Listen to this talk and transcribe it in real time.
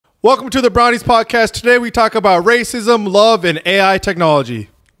Welcome to the Brownies podcast. Today we talk about racism, love, and AI technology.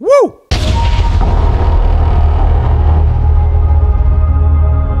 Woo!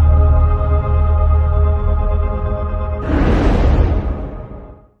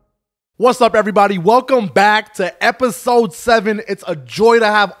 What's up, everybody? Welcome back to episode 7. It's a joy to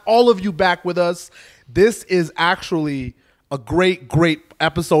have all of you back with us. This is actually a great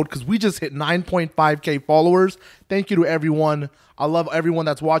episode because we just hit 9.5K followers. Thank you to everyone. I love everyone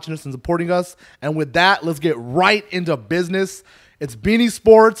that's watching us and supporting us. And with that, let's get right into business. It's Beanie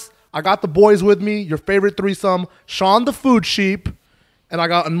Sports. I got the boys with me, your favorite threesome, Sean the Food Sheep, and I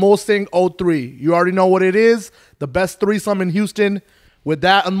got Anmol Singh 03. You already know what it is, the best threesome in Houston. With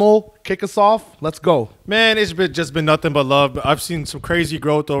that, Anmol, kick us off. Let's go. Man, it's just been nothing but love. I've seen some crazy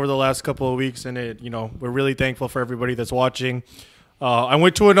growth over the last couple of weeks, and we're really thankful for everybody that's watching. I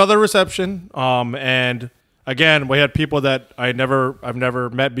went to another reception, and again, we had people that I've never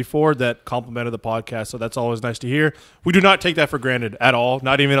met before that complimented the podcast, so that's always nice to hear. We do not take that for granted at all,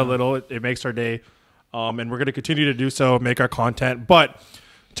 not even a little. It makes our day, and we're going to continue to do so, make our content. But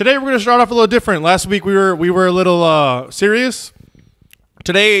today we're going to start off a little different. Last week we were a little serious.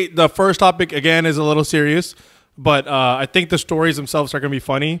 Today, the first topic, again, is a little serious, but I think the stories themselves are going to be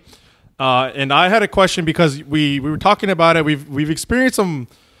funny. And I had a question because we were talking about it. We've experienced some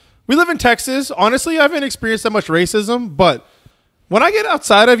 – we live in Texas. Honestly, I haven't experienced that much racism, but when I get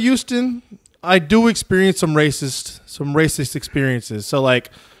outside of Houston, I do experience some racist experiences. So, like,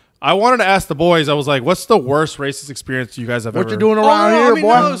 I wanted to ask the boys, I was like, what's the worst racist experience you guys have ever? What you doing around here,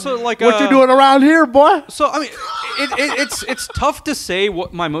 boy? No, so like, what you doing around here, boy? So, I mean, it's tough to say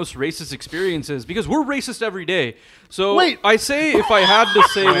what my most racist experience is because we're racist every day. So Wait. I say if I had to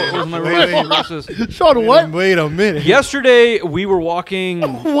say what was my racist. Sean, what? Wait a minute. Yesterday, we were walking.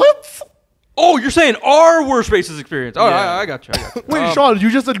 What? Oh, you're saying our worst racist experience. Oh, Yeah. I got you. Wait, Sean, you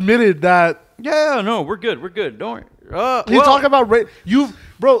just admitted that. Yeah, no, we're good. We're good. Don't worry. He's talking about race.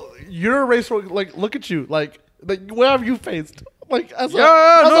 Bro, you're a race. Like, look at you. Like where have you faced? Like, as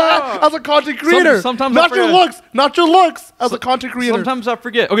a content creator. Sometimes not I your forget. not your looks. As a content creator. Sometimes I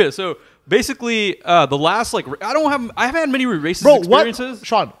forget. Okay, so basically, the last I haven't had many racist Bro, experiences.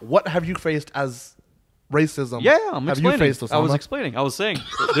 Sean, what have you faced as racism? Yeah, I'm have explaining. you faced, Osama? I was explaining. I was saying.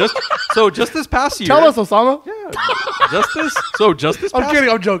 Just this past year. Tell us, Osama. Yeah. Just this. I'm kidding.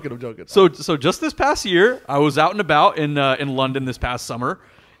 I'm joking. So just this past year, I was out and about in London this past summer,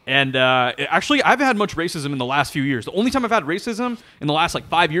 and actually, I haven't had much racism in the last few years. The only time I've had racism in the last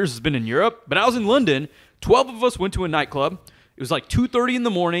 5 years has been in Europe. But I was in London. 12 of us went to a nightclub. It was like 2:30 in the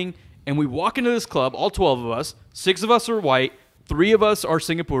morning, and we walk into this club. All 12 of us. 6 of us are white. 3 of us are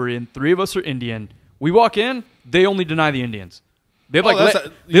Singaporean. 3 of us are Indian. We walk in. They only deny the Indians. They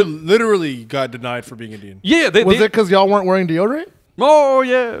You literally got denied for being Indian. Yeah. Was it because y'all weren't wearing deodorant? Oh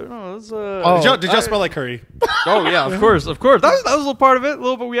yeah. No, that's, Did y'all smell like curry? Oh yeah, of course. That was a little part of it. A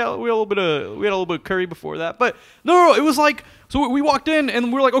little bit. We had a little bit of curry before that. But no. It was like, so we walked in and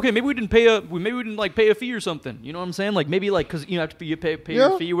we were like, okay, maybe we didn't pay a fee or something. You know what I'm saying? Like maybe because you have to pay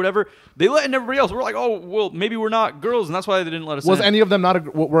your fee or whatever. They let in everybody else. We're like, oh well, maybe we're not girls, and that's why they didn't let us. Was in. any of them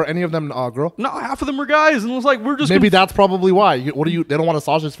were any of them girl? No, half of them were guys, and it was like we're just maybe that's probably why. They don't want a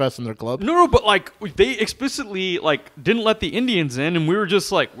sausage fest in their club. No, but like they explicitly didn't let the Indians in, and we were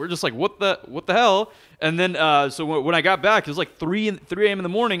just like what the hell. And then so when I got back, it was like 3 a.m. in the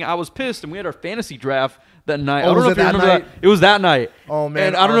morning. I was pissed, and we had our fantasy draft that night. Oh, I don't know if you remember that. It was that night. Oh man!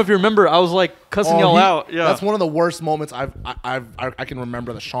 And I don't know if you remember. I was like cussing y'all out. Yeah, that's one of the worst moments I can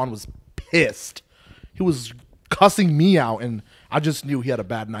remember. That Sean was pissed. He was cussing me out, and I just knew he had a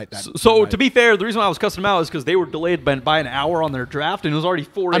bad night that So night. to be fair, the reason why I was cussing him out is because they were delayed by an hour on their draft, and it was already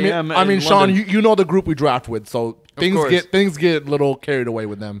 4 a.m. I mean, Sean, you know the group we draft with, so things course. get a little carried away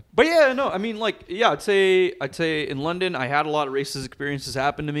with them. But yeah, no, I mean, I'd say in London, I had a lot of racist experiences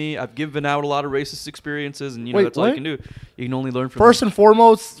happen to me. I've given out a lot of racist experiences, and that's all you can do. You can only learn from First and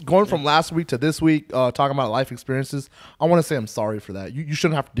foremost, going from last week to this week, talking about life experiences, I want to say I'm sorry for that. You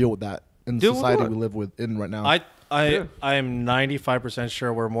shouldn't have to deal with that in the society we live in right now. I am 95%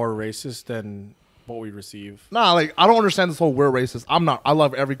 sure we're more racist than what we receive. Nah, I don't understand this whole we're racist. I'm not. I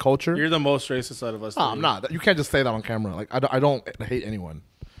love every culture. You're the most racist out of us. Nah, I'm not. You can't just say that on camera. I don't hate anyone.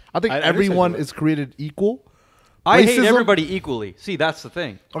 I think I everyone is created equal. I hate everybody equally. See, that's the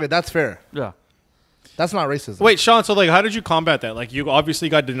thing. Okay, that's fair. Yeah. That's not racism. Wait, Sean, so how did you combat that? Like, you obviously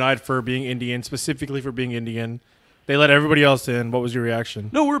got denied for being Indian, specifically for being Indian. They let everybody else in. What was your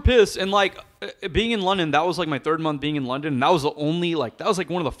reaction? No, we're pissed. And being in London, that was my 3rd month being in London. And that was the only one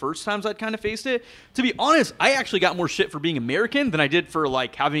of the first times I'd kind of faced it. To be honest, I actually got more shit for being American than I did for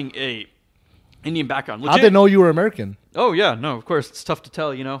having a Indian background. How'd they know you were American? Oh yeah, no, of course it's tough to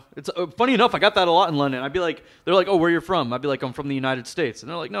tell. You know, it's funny enough. I got that a lot in London. I'd be like, they're like, oh, where you're from? I'd be like, I'm from the United States, and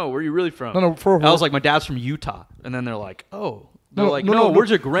they're like, no, where are you really from? No, I was like, my dad's from Utah, and then they're like, oh, they're like, no, where's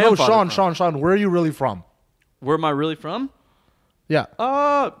your grandfather? No, Sean, where are you really from? Where am I really from? Yeah.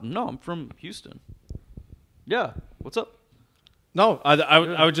 No, I'm from Houston. Yeah, what's up? No,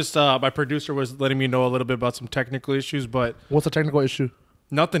 I would just my producer was letting me know a little bit about some technical issues, but What's the technical issue?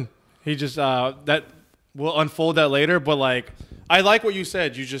 nothing. He just that we'll unfold that later. But like, I like what you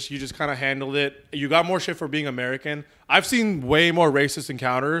said. You just kind of handled it. You got more shit for being American. I've seen way more racist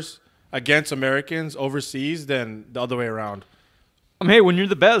encounters against Americans overseas than the other way around. Hey, when you're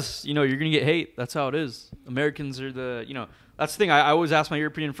the best, you know, you're going to get hate. That's how it is. Americans are that's the thing. I always ask my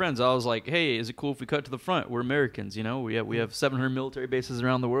European friends. I was like, hey, is it cool if we cut to the front? We're Americans, you know. We have 700 military bases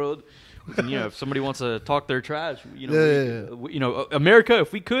around the world. And, you know, if somebody wants to talk their trash, you know, America,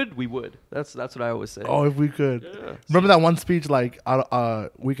 if we could, we would. That's what I always say. Oh, if we could. Yeah. Remember that one speech like,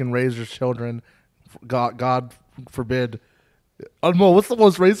 we can raise your children, God forbid. Mo, what's the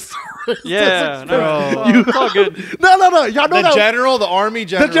most racist? Yeah, no, it's all good. No. Y'all know The army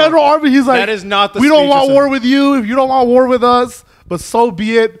general. The general army. He's like, that is not the. We don't want war with you. If you don't want war with us, but so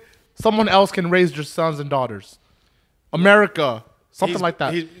be it. Someone else can raise your sons and daughters. America, something like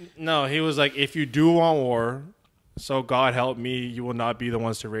that. He was like, if you do want war, so God help me, you will not be the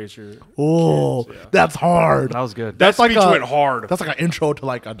ones to raise your. Oh, kids. Yeah. that's hard. That was good. That like speech went hard. That's like an intro to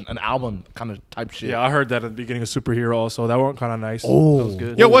like an album kind of type shit. Yeah, I heard that at the beginning of Superhero also. That went kind of nice. Oh, That was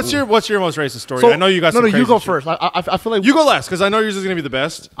good. Yeah, what's your most racist story? So, I know you got no, some you crazy go shit. first. I feel like You go last because I know yours is gonna be the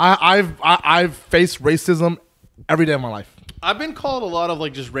best. I've faced racism every day of my life. I've been called a lot of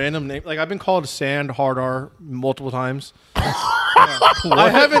like just random names. Like I've been called Sand Hard R multiple times. I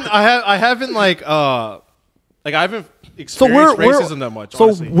haven't I haven't experienced racism that much. So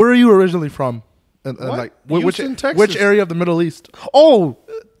honestly. where are you originally from? And What? like Houston, Texas. which area of the Middle East? Oh,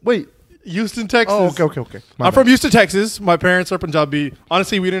 wait. Houston, Texas. Oh, okay. My I'm bad. from Houston, Texas. My parents are Punjabi.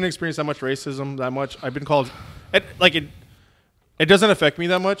 Honestly, we didn't experience that much racism that much. I've been called, it doesn't affect me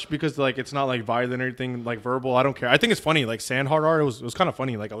that much because like it's not like violent or anything like verbal. I don't care. I think it's funny. Like Sand Hard R, it was kind of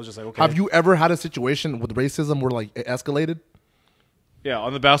funny. Like I was just like, okay. Have you ever had a situation with racism where like it escalated? Yeah,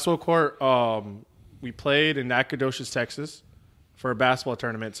 on the basketball court, we played in Nacogdoches, Texas, for a basketball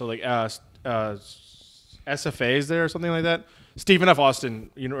tournament. So like SFA is there or something like that. Stephen F.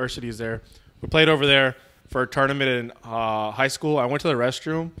 Austin University is there. We played over there for a tournament in high school. I went to the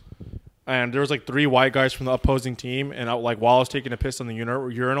restroom, and there was like 3 white guys from the opposing team. And while I was taking a piss on the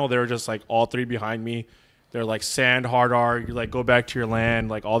urinal, they were just like all 3 behind me. They're like Sand Hard R. You like go back to your land,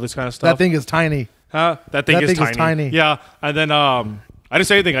 like all this kind of stuff. That thing is tiny. Huh? That thing is tiny. Yeah, and then I didn't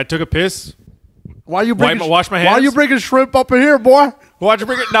say anything. I took a piss. Why you bringing wash my hands? Why you bringing shrimp up in here, boy? Why'd you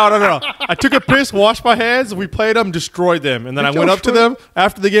bring it? No. I took a piss, washed my hands. We played them, destroyed them, and then I went up to them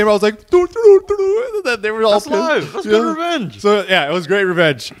after the game. I was like, doo, doo, doo, doo, and then they were all That's pissed. live. That's good revenge. So yeah, it was great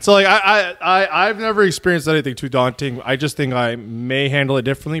revenge. So like I've never experienced anything too daunting. I just think I may handle it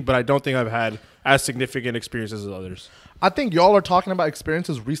differently, but I don't think I've had as significant experiences as others. I think y'all are talking about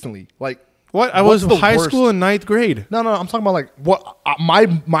experiences recently. Like What? I was what's the high worst? school in 9th grade. No, I'm talking about like what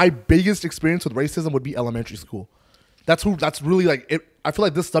my biggest experience with racism would be elementary school. That's really like it. I feel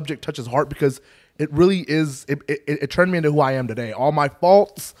like this subject touches heart because it really is. It turned me into who I am today. All my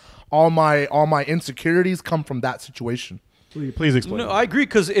faults, all my insecurities come from that situation. Please explain. No, I agree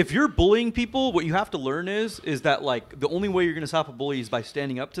because if you're bullying people, what you have to learn is that like the only way you're going to stop a bully is by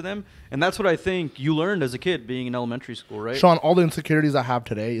standing up to them, and that's what I think you learned as a kid being in elementary school, right? Sean, all the insecurities I have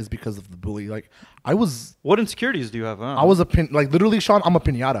today is because of the bully. Like What insecurities do you have? I was literally, Sean. I'm a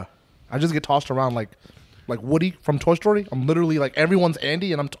piñata. I just get tossed around like Woody from Toy Story. I'm literally like everyone's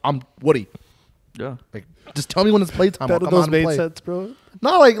Andy and I'm Woody. Yeah. Like just tell me when it's playtime. I'll come those out and bait play. sets, bro.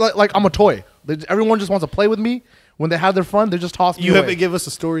 No, like I'm a toy. Everyone just wants to play with me. When they have their fun, they just toss me You away. haven't give us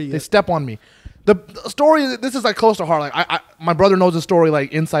a story They yet. step on me. The story, this is like close to heart. Like my brother knows the story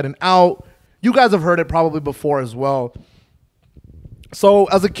like inside and out. You guys have heard it probably before as well. So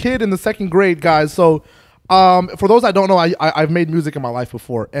as a kid in the 2nd grade, guys. So for those that don't know, I've made music in my life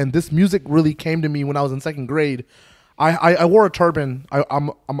before, and this music really came to me when I was in 2nd grade. I wore a turban.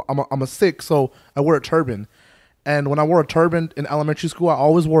 I'm a Sikh, so I wore a turban. And when I wore a turban in elementary school, I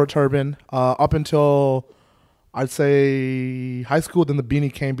always wore a turban up until I'd say high school. Then the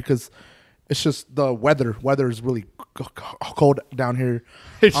beanie came because it's just the weather. Weather is really cold down here.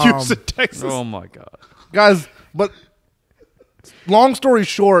 In Houston, Texas. Oh my god. Guys, but long story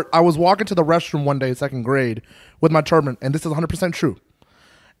short, I was walking to the restroom one day in 2nd grade with my turban, and this is 100% true.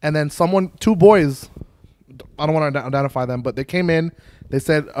 And then 2 boys, I don't want to identify them, but they came in They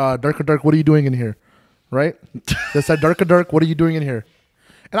said, Dirk, what are you doing in here? Right? They said, Dirk, what are you doing in here?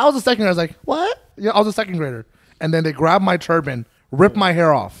 And I was a second grader. I was like, what? Yeah, I was a second grader. And then they grabbed my turban, ripped my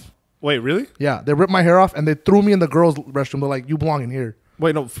hair off. Wait, really? Yeah, they ripped my hair off and they threw me in the girls' restroom. They're like, you belong in here.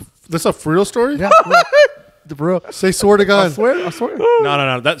 Wait, no, this a for real story? Yeah, bro. Say swear to God. I swear.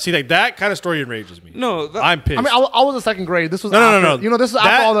 No. That kind of story enrages me. No, I'm pissed. I mean, I was a second grade. This was No. after, you know, this is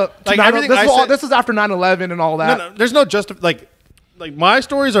after all the like, everything this is after 9/11 and all that. No, there's no like my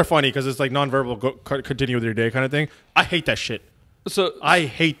stories are funny because it's like nonverbal. Continue with your day kind of thing. I hate that shit. So I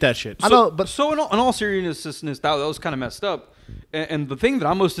hate that shit. I know, but so in all seriousness, that was kind of messed up. And the thing that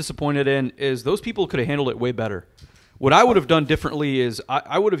I'm most disappointed in is those people could have handled it way better. What I would have done differently is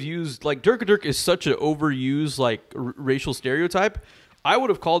I would have used, like, Dirk is such an overused, like, racial stereotype. I would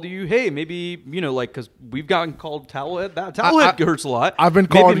have called you, hey, maybe, you know, like, because we've gotten called towelhead. That towelhead hurts a lot. I've been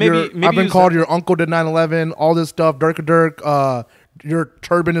called your uncle did 9/11, all this stuff. Dirk, your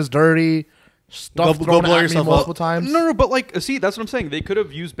turban is dirty. Stuff thrown at me multiple times. No, but like, see, that's what I'm saying. They could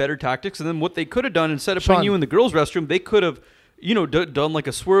have used better tactics, and then what they could have done instead of putting you in the girls' restroom, they could have, you know, done like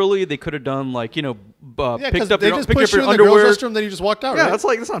a swirly. They could have done like, you know, picked up your underwear. Girls' restroom, then you just walked out. Yeah, right?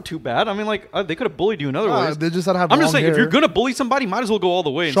 that's not too bad. I mean, like, they could have bullied you in other ways. They just had to have. I'm just saying, hair. if you're gonna bully somebody, might as well go all the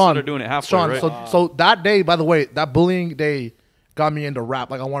way instead of doing it halfway. Sean, right? so that day, by the way, that bullying day got me into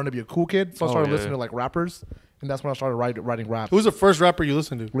rap. Like, I wanted to be a cool kid, so I started listening to like rappers, and that's when I started writing rap. Who's the first rapper you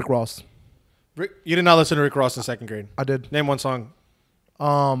listened to? Rick Ross. You did not listen to Rick Ross in second grade. I did. Name one song.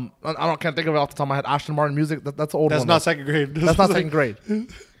 Can't think of it off the top of my head. Ashton Martin music. That's old. That's not second grade. That's not second grade.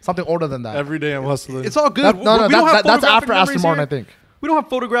 Something older than that. Every day I'm hustling. It's all good. That's after Ashton Martin, I think. We don't have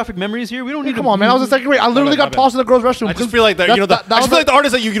photographic memories here. We don't need. Come on, man. I was in second grade. I literally got tossed in the girls' restroom. I just feel like that. You know, I just feel like the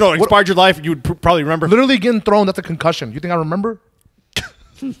artist that you know inspired your life. You would probably remember. Literally getting thrown. That's a concussion. You think I remember?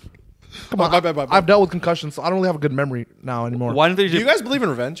 Come on. I've dealt with concussions, so I don't really have a good memory now anymore. Why don't they? Do you guys believe in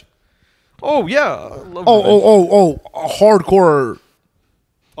revenge? Oh yeah. I love Oh, hardcore.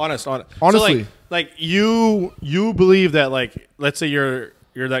 Honestly, So, like you believe that, like, let's say you're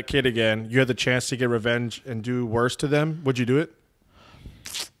that kid again. You had the chance to get revenge and do worse to them. Would you do it?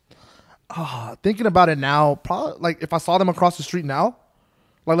 Thinking about it now, probably, like, if I saw them across the street now,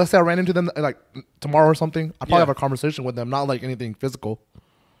 like, let's say I ran into them like tomorrow or something, I'd probably have a conversation with them, not like anything physical.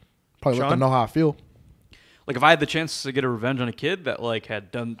 Probably let them know how I feel. Like, if I had the chance to get a revenge on a kid that like had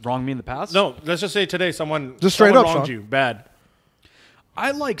wronged me in the past. No, let's just say today someone just straight up wronged Sean. you bad.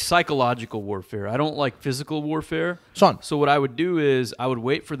 I like psychological warfare. I don't like physical warfare. Son. So what I would do is I would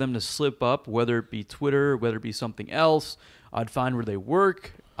wait for them to slip up, whether it be Twitter, whether it be something else. I'd find where they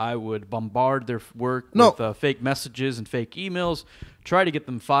work. I would bombard their work with fake messages and fake emails, try to get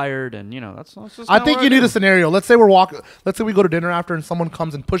them fired, and, you know, that's just I think you need a scenario. Let's say let's say we go to dinner after and someone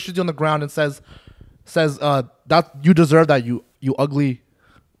comes and pushes you on the ground and says that you deserve that, you ugly.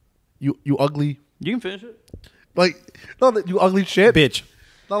 You You can finish it. Like, no, you ugly shit. Bitch.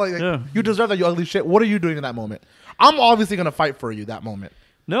 Not like you deserve that, you ugly shit. What are you doing in that moment? I'm obviously gonna fight for you that moment.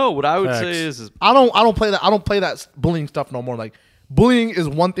 No, what I would say is I don't play that. I don't play that bullying stuff no more. Like, bullying is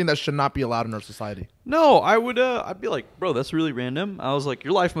one thing that should not be allowed in our society. no, I would I'd be like, bro, that's really random. I was like,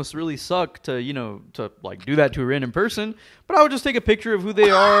 your life must really suck to, you know, to like do that to a random person. But I would just take a picture of who they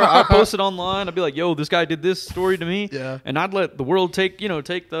are. I'd post it online. I'd be like, yo, this guy did this story to me. Yeah. And I'd let the world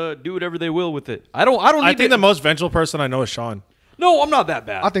do whatever they will with it. I think the most vengeful person I know is Sean. No, I'm not that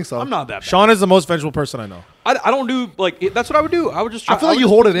bad. I think so. I'm not that bad. Sean is the most vengeful person I know. I don't do like that's what I would do. I would just try. I feel like you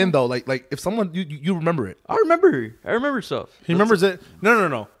hold it in though. Like if someone you remember it. I remember stuff. He remembers it.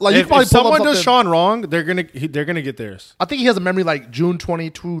 No. Like, you probably if someone pull up does Sean wrong, they're gonna get theirs. I think he has a memory like June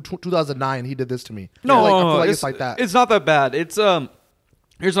 22, 2009. He did this to me. No, I feel like it's like that. It's not that bad. It's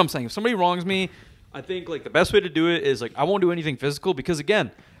here's what I'm saying. If somebody wrongs me, I think like the best way to do it is like I won't do anything physical because again,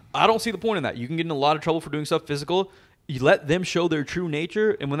 I don't see the point in that. You can get in a lot of trouble for doing stuff physical. You let them show their true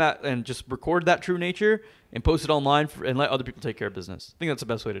nature, and just record that true nature and post it online and let other people take care of business. I think that's the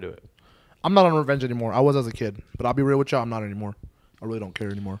best way to do it. I'm not on revenge anymore. I was as a kid, but I'll be real with you, I'm not anymore. I really don't care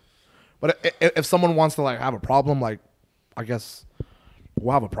anymore. But if someone wants to like have a problem, like I guess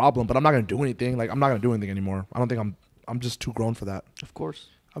we'll have a problem. But I'm not gonna do anything. Like I'm not gonna do anything anymore. I don't think I'm just too grown for that. Of course.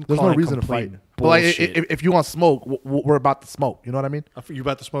 There's no reason to fight. But like if you want smoke, we're about to smoke. You know what I mean? You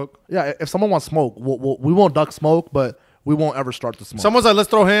about to smoke? Yeah. If someone wants smoke, we won't duck smoke, but we won't ever start the smoke. Someone's like, let's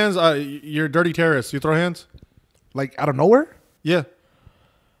throw hands. You're a dirty terrorist. You throw hands? Like out of nowhere? Yeah.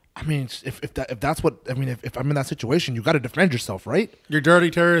 I mean, if that's what I mean, if I'm in that situation, you got to defend yourself, right? You're dirty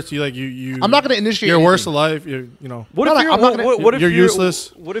terrorist. You. I'm not going to initiate. You're anything. worse alive. You know. What if you're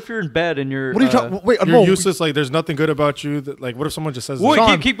useless? What if you're in bed and you're? What are you talking? Wait, you're useless. Like there's nothing good about you. Like what if someone just says? Wait,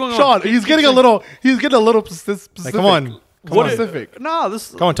 Sean, keep going on. Sean, he's getting a little specific. Like, come on. Specific. Nah,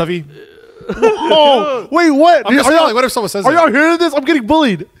 this. Come on, Tuffy. Oh, wait, what? I'm just saying, like, what if someone says Are that? y'all hearing this? I'm getting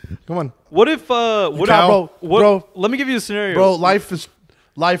bullied. Come on. What if? Bro, Let me give you a scenario. bro.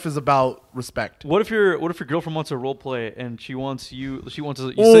 Life is about respect. What if your girlfriend wants a role play and she wants you? She wants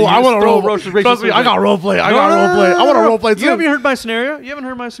to. Oh, I want to role play. Trust me, I got role play. I want to role play too. You haven't heard my scenario.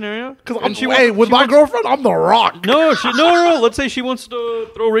 Because with my girlfriend, I'm the Rock. No. Let's say she wants to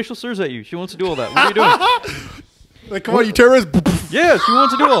throw racial slurs at you. She wants to do all that. What are you doing? Like, come on, you terrorist. Yeah, she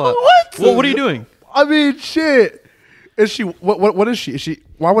wants to do all that. What? Well, what are you doing? I mean, shit. Is she? What is she? Is she?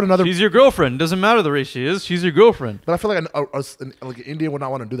 Why would another? She's your girlfriend. Doesn't matter the race she is. She's your girlfriend. But I feel like an Indian would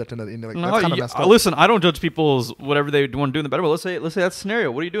not want to do that to another Indian. Like, that's kind of messed up. Listen, I don't judge people's whatever they want to do in the bedroom. But let's say that's a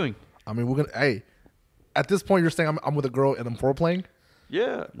scenario. What are you doing? I mean, we're gonna. Hey, at this point, you're saying I'm with a girl and I'm foreplay.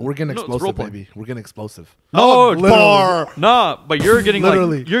 Yeah, We're getting No, it's explosive, role-play. baby. We're getting explosive. No, literally. bar. Nah, but you're getting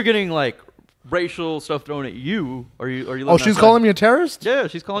Literally. like racial stuff thrown at you. Are you? Oh, she's calling me a terrorist. Yeah,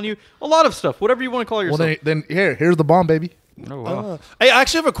 she's calling you a lot of stuff. Whatever you want to call yourself. Well, then here's the bomb, baby. Oh, wow. Hey, I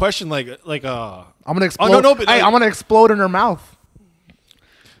actually have a question. Like, I'm gonna explode. no, but hey, I'm gonna explode in her mouth.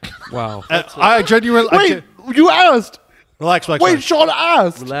 Wow. I genuinely. Wait, you asked. Relax. Wait, Sean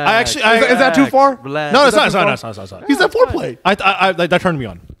asked. Relax. I actually- Is that too far? Relax. No, it's Is not. that It's not. He said foreplay. That turned me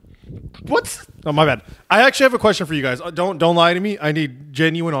on. What? Oh, my bad. I actually have a question for you guys. Don't lie to me. I need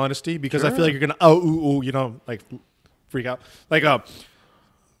genuine honesty because I feel like you're gonna like freak out. Like are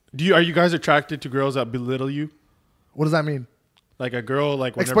you guys attracted to girls that belittle you? What does that mean? Like a girl,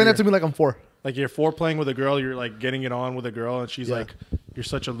 like Explain that to me like I'm 4. Like you're foreplaying with a girl, you're like getting it on with a girl, and she's like, "You're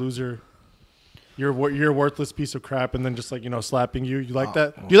such a loser. You're a worthless piece of crap," and then just like slapping you. You like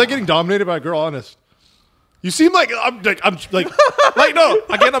that? Do you like getting dominated by a girl? Honest. You seem like I'm like no.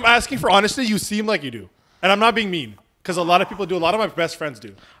 Again, I'm asking for honesty. You seem like you do, and I'm not being mean because a lot of people do. A lot of my best friends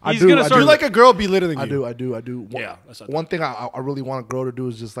do. I He's do. gonna I start Do you like a girl belittling you? I do. Yeah, that's not One thing I really want a girl to do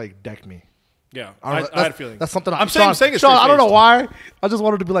is just like deck me. Yeah, I had a feeling. That's something I'm Sean, saying. It's Sean, I don't know straight-faced. why. I just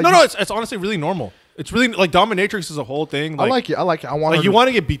wanted to be like. No, it's honestly really normal. It's really like dominatrix is a whole thing. I like it. I want. Like her you to, want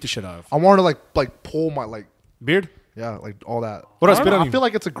to get beat the shit out of. I want her to like pull my like Beard? like all that. What else? I don't Spit know, on I you. feel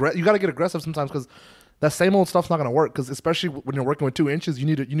like it's you got to get aggressive sometimes because that same old stuff's not gonna work. Because especially when you're working with 2 inches, you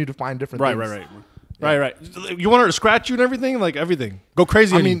need to find different. Right. things. Right. You want her to scratch you and everything? Like everything. Go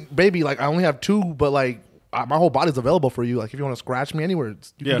crazy. I mean, baby, like I only have 2, but like my whole body's available for you. Like if you want to scratch me anywhere,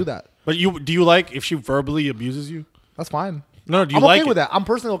 you can do that. But do you like if she verbally abuses you? That's fine. No, do you I'm like okay it? with that. I'm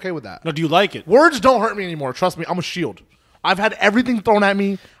personally okay with that. No, do you like it? Words don't hurt me anymore. Trust me, I'm a shield. I've had everything thrown at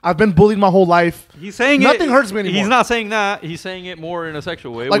me. I've been bullied my whole life. He's saying nothing hurts me anymore. He's not saying that. He's saying it more in a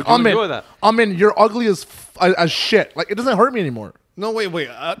sexual way. Like Would you enjoy that? you're ugly as shit. Like it doesn't hurt me anymore. No, wait.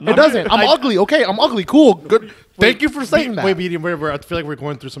 It doesn't. I'm ugly. Okay, I'm ugly. Cool. Good. Thank you for saying that. Wait, I feel like we're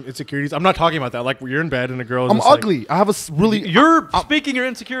going through some insecurities. I'm not talking about that. Like you're in bed and a girl. I'm ugly. I have a really. You're speaking your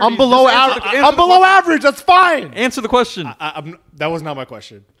insecurities. I'm below average. I'm below average. That's fine. Answer the question. That was not my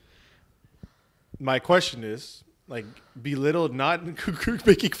question. My question is like belittled, not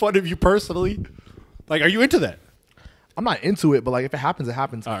making fun of you personally. Like, are you into that? I'm not into it, but like if it happens, it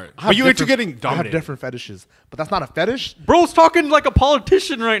happens. All right. I have But you into different- getting I dominated. have different fetishes, but that's not a fetish. Bro's talking like a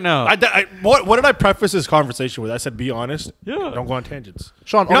politician right now. What did I preface this conversation with? I said, be honest. Yeah. Don't go on tangents.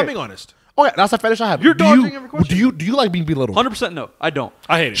 Sean, You're not okay. being honest. Okay, that's a fetish I have. You're Do you- dodging every question. Do you like being belittled? 100% no. I don't.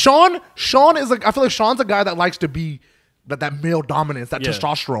 I hate it. Sean is like I feel like Sean's a guy that likes to be that male dominance, that Yeah.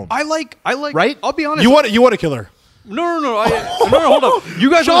 testosterone. I like. Right? I'll be honest. You want to kill her. No. No, hold up.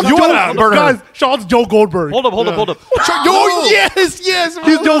 You guys Sean's don't Joe, have to- burn her. guys. Sean's Joe Goldberg. Hold up. Oh, yes. He's Joe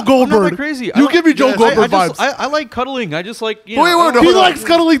I'm not Goldberg. that crazy. You give me Joe Goldberg I vibes. I like cuddling. I just like. Wait, know, he likes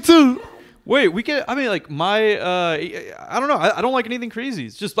cuddling too. Wait, we can. I mean, like my. I don't know. I don't like anything crazy.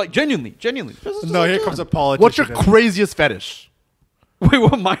 It's just like genuinely. Just No, like here that. comes a politician. What's your craziest fetish? Wait,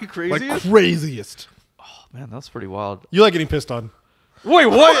 what? My craziest? Like craziest. Man, that's pretty wild. You like getting pissed on. Wait,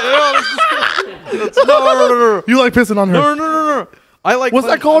 what? No. You like pissing on her? No. I like. What's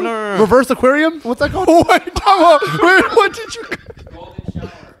that called? No. Reverse aquarium? What's that called? Wait, what did you?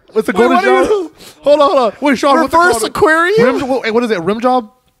 What's a golden what are shower? you- Hold on. Wait, Sean, what's it Reverse called? aquarium? What is it? Rim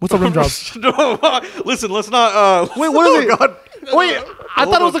job? What's a rim job? No, listen. Let's not. Wait, what is it? God. Wait, I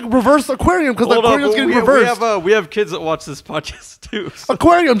thought it was like reverse aquarium because the Hold up, aquarium's getting reversed. we have kids that watch this podcast too. So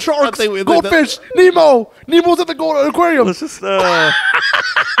Aquarium, sharks, they- goldfish, Nemo. Nemo's at the golden aquarium. let's just. Sean's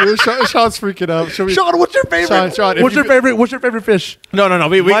freaking out. Should we? Sean, what's your favorite? Sean, if what's you your favorite? What's your favorite fish? No.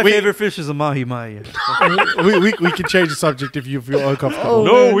 My favorite fish is a mahi mahi. we can change the subject if you feel uncomfortable.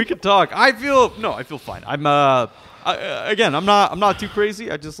 No, we can talk. I feel fine. I'm again, I'm not too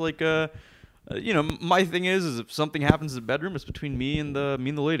crazy. I just like my thing is if something happens in the bedroom, it's between me and the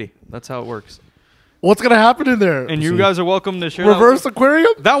lady. That's how it works. What's gonna happen in there? And you guys are welcome to share. Reverse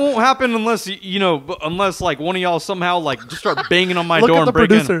aquarium? That won't happen unless unless like one of y'all somehow like just start banging on my Look door at the and break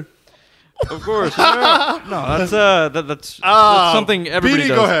producer. in. Of course. No, that's something everybody Beanie,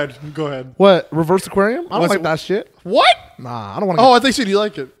 does. go ahead. What? Reverse aquarium? I don't What's like it- that shit. What? Nah, I don't want to. Oh, I think you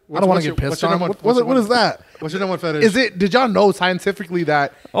like it. I don't want to get pissed on. What is that? What's your number one fetish? Is it? Did y'all know scientifically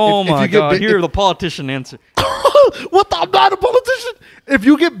that? Oh if my you get god! bit- Here, the politician answer. What? I'm not a politician. If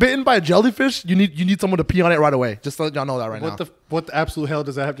you get bitten by a jellyfish, you need someone to pee on it right away. Just to let y'all know that right now. What the absolute hell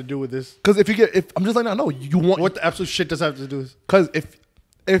does that have to do with this? Because if I'm just letting y'all know, you want What the absolute shit does that have to do with this? because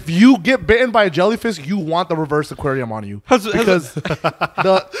if you get bitten by a jellyfish, you want the reverse aquarium on you. Has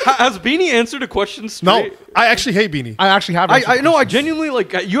Beanie answered a question No, straight? I actually hate Beanie. I actually have. I know. I genuinely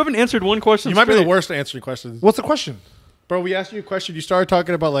like. You haven't answered one question. You might be the straight. worst at answering questions. What's the question? Bro, we asked you a question. You started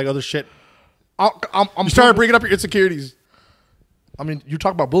talking about like other shit. I'm You started bringing up your insecurities. I mean, you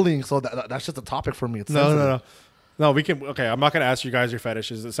talk about bullying, so that's just a topic for me. It's No, sensitive. no, no. No, we can. Okay, I'm not going to ask you guys your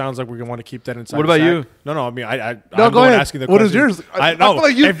fetishes. It sounds like we're going to want to keep that inside. What about the sack. you? No. I mean, No, I'm go the one ahead. asking the What is question. yours? I know. feel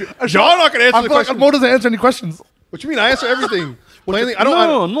like you. If y'all not going to answer I the feel like question. Mo doesn't answer any questions. What you mean? I answer everything. Plainly, I No,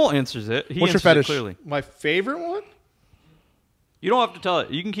 don't. Noel answers it. He What's your answers it fetish? Clearly, My favorite one? you don't have to tell it.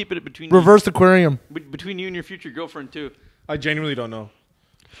 You can keep it between Reverse aquarium. between you and your future girlfriend too. I genuinely don't know.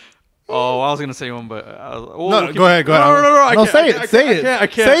 Oh, I was gonna say one, but No, go ahead. No, I No, can't. say it, I say it.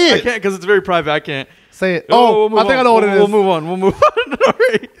 can't. Say it. because it's very private. I can't. Say it. Oh, Oh, I think I know what it is. We'll move on. We'll move on. All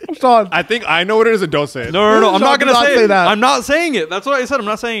right. Sean. I think I know what it is, and don't say it. No. I'm Sean, not do gonna not say say it. that. I'm not saying it. That's what I said. I'm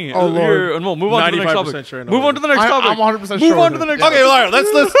not saying it. Oh, Lord. Here, and we'll move on to the next 95% topic. sure I know Move what on it to the next topic. I'm 100% Move sure on it to the is. next. Okay,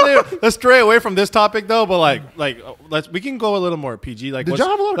 topic. all right. Let's stray away from this topic though. But we can go a little more PG. Like, Did y'all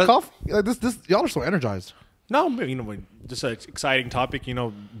have a lot of coffee? Like this, y'all are so energized. No, just an exciting topic.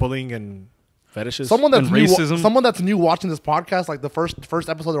 Bullying and fetishes. Someone that's And new, racism. someone that's new watching this podcast, like the first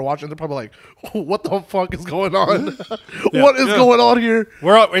episode they're watching, they're probably like, "What the fuck is going on? What is going on here?"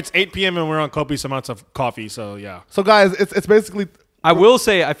 We're up. It's 8 p.m. and we're on copious amounts of coffee. So yeah. So guys, it's basically I will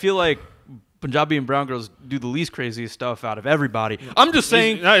say, I feel like Punjabi and brown girls do the least craziest stuff out of everybody. I'm just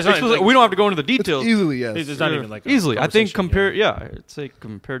saying, No, it's not, explicit- like- we don't have to go into the details. easily yes. It's not even like a Easily, I think conversation, I'd say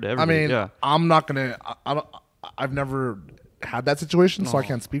compared to I everybody. mean, yeah. I'm not gonna. I don't. I've never had that situation, so I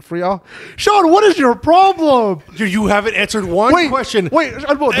can't speak for y'all. Sean, what is your problem? You haven't answered one question. Wait,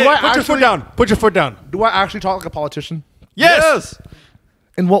 Admo, Hey, put your foot down. Put your foot down. Do I actually talk like a politician? Yes.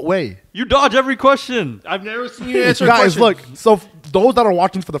 In what way? You dodge every question. I've never seen you answer. Guys, a question. look. So those that are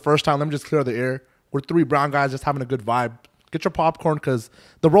watching for the first time, let me just clear the air. We're three brown guys just having a good vibe. Get your popcorn because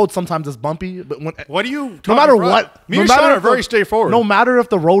the road sometimes is bumpy. But What are you? no talking matter about? what, Me no and matter Sean are if very the- straightforward. No matter if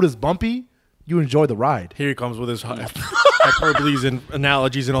the road is bumpy, you enjoy the ride. Here he comes with his hyperboles and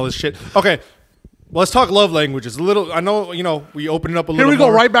analogies and all this shit. Okay, let's talk love languages. A little. I know. We open it up a little. Here we go,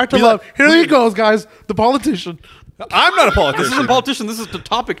 more. right back to We love. like- Here he goes, guys. The politician. I'm not a This politician. isn't politician. This is the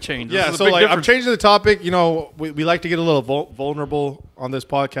topic change. This Yeah, is a so big I'm difference. changing the topic. We like to get a little vulnerable on this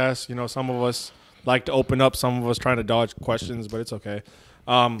podcast. Some of us like to open up. Some of us trying to dodge questions, but it's okay.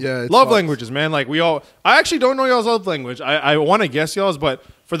 Yeah, it love sucks. languages, man. Like I actually don't know y'all's love language. I want to guess y'all's, but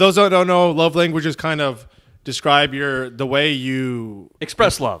for those that don't know, love languages kind of describe the way you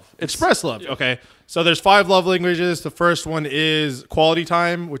Express love. express love. Okay, so there's 5 love languages. The first one is quality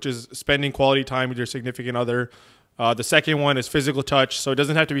time, which is spending quality time with your significant other. The second one is physical touch, so it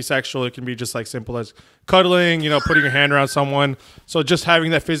doesn't have to be sexual. It can be just like simple as cuddling, putting your hand around someone. So just having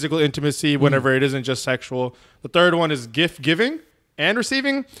that physical intimacy whenever it isn't just sexual. The third one is gift giving and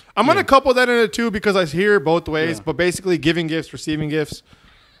receiving. I'm gonna couple that into 2 because I hear both ways, but basically giving gifts, receiving gifts.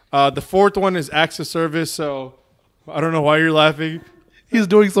 The fourth one is acts of service. So I don't know why you're laughing. He's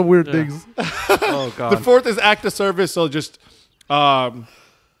doing some weird things. Oh God. The fourth is act of service. So just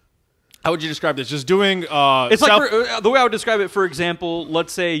how would you describe this? Just doing It's like the way I would describe it. For example,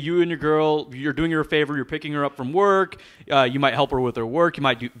 let's say you and your girl, you're doing her a favor. You're picking her up from work. You might help her with her work. You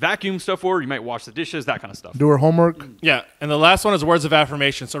might do vacuum stuff for her. You might wash the dishes. That kind of stuff. Do her homework. Yeah, and the last one is words of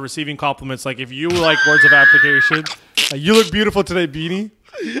affirmation. So receiving compliments. Like if you like words of application, like you look beautiful today, Beanie.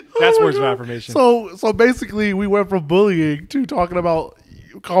 That's words of affirmation. So basically, we went from bullying to talking about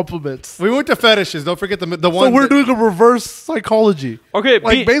compliments. We went to fetishes. Don't forget the one. So we're doing a reverse psychology. Okay,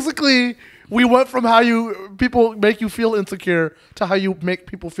 Like basically, we went from how people make you feel insecure to how you make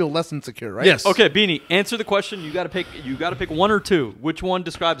people feel less insecure, right? Yes. Okay, Beanie, answer the question. You got to pick. You got to pick one or two. Which one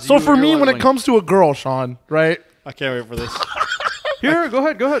describes? So you for and me, your when love it comes to a girl, Sean, right? I can't wait for this. here, go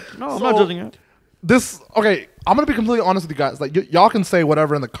ahead. No, I'm not So- judging it. I'm gonna be completely honest with you guys. Like y'all can say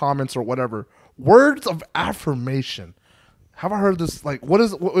whatever in the comments or whatever. Words of affirmation. Have I heard this? Like, what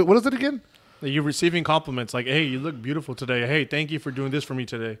is it again? You're receiving compliments like, "Hey, you look beautiful today. Hey, thank you for doing this for me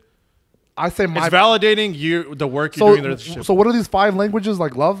today." I say It's validating the work you're doing in the relationship. So what are these 5 languages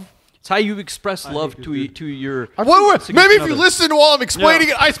like love? It's how you express love to your. Wait. Maybe if you listen while I'm explaining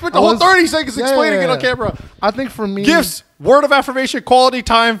it, I spent the whole 30 seconds explaining it on camera. I think for me, Gifts, word of affirmation, quality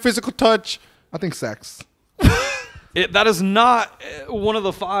time, physical touch. I think sex. That is not one of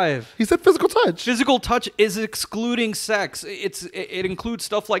the 5. He said physical touch. Physical touch is excluding sex. It includes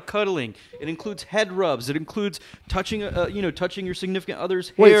stuff like cuddling. It includes head rubs. It includes touching touching your significant other's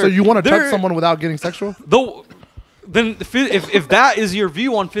hair. Wait, so you want to touch someone without getting sexual? Though, then if that is your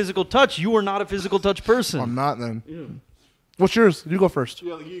view on physical touch, you are not a physical touch person. I'm not then. Yeah. What's yours? You go first.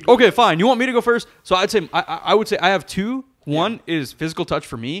 Okay, fine. You want me to go first? So I'd say I would say I have 2. One is physical touch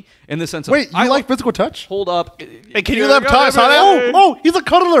for me in the sense of I like physical touch. Hold up. Hey, can you let him touch? Oh, he's a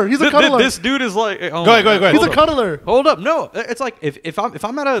cuddler. He's a cuddler. This dude is like. Go ahead. He's a cuddler. Hold up. No, it's like if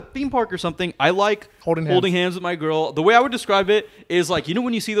I'm at a theme park or something, I like holding hands with my girl. The way I would describe it is like, you know,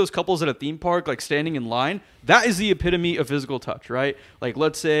 when you see those couples at a theme park like standing in line, that is the epitome of physical touch, right? Like,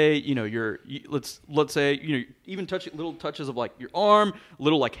 let's say let's say even little touches of like your arm,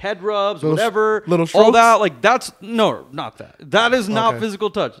 little like head rubs, whatever, little strokes? all that. Like that's not that. That is not physical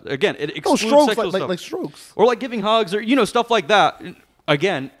touch. Again, it excludes strokes, sexual stuff. like strokes, or like giving hugs, or stuff like that.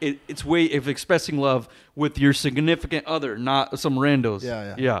 Again, it's way of expressing love with your significant other, not some randos.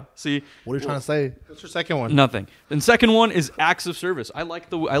 Yeah. See, what are you trying to say? What's your second one? Nothing. And second one is acts of service.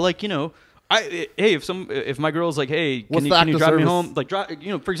 If my girl's like, hey, can you drive me home? Like,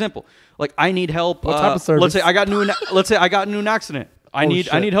 for example, like I need help. What type of service? Let's say I got into an accident. I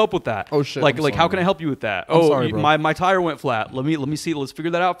need help with that. Oh shit! Like how can I help you with that? Sorry, bro. My tire went flat. Let me see. Let's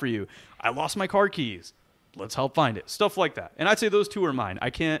figure that out for you. I lost my car keys. Let's help find it. Stuff like that. And I'd say those 2 are mine. I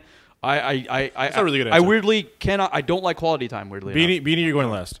can't. That's a really good I answer. weirdly cannot. I don't like quality time. Weirdly, Beanie, you're going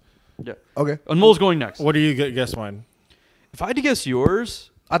last. Yeah. Okay. And Mole's going next. What do you guess mine? If I had to guess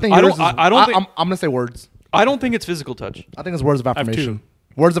yours, I think I don't think I'm gonna say words. I don't think it's physical touch. I think it's words of affirmation.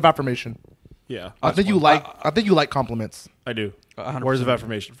 Words of affirmation. Yeah. I think you like compliments. I do. 100%. Words of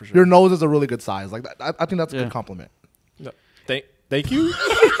affirmation for sure. Your nose is a really good size. Like that, I think that's a good compliment. No. Thank you.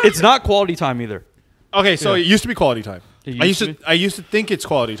 It's not quality time either. Okay, so it used to be quality time. I used to think it's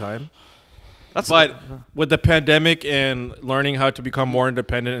quality time. But with the pandemic and learning how to become more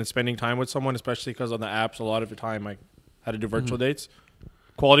independent and spending time with someone, especially because on the apps, a lot of the time I had to do virtual dates,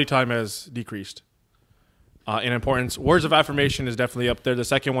 quality time has decreased in importance. Words of affirmation is definitely up there. The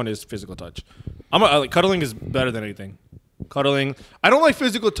second one is physical touch. Cuddling is better than anything. Cuddling. I don't like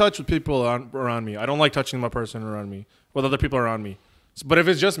physical touch with people around me. I don't like touching my person around me with other people around me. But if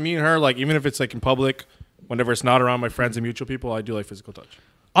it's just me and her, like even if it's like in public, whenever it's not around my friends and mutual people, I do like physical touch.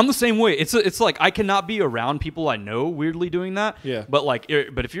 I'm the same way. It's like I cannot be around people I know weirdly doing that. Yeah. But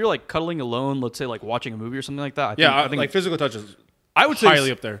if you're like cuddling alone, let's say like watching a movie or something like that. I think like physical touch is I would say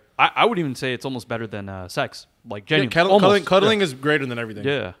highly up there. I would even say it's almost better than sex. Like genuinely. Cuddling is greater than everything.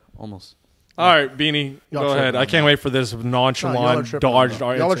 Yeah, almost. All right, Beanie, go ahead. I can't wait for this nonchalant, dodged.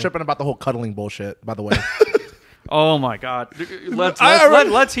 Y'all are tripping about the whole cuddling bullshit, by the way. Oh my God! Let's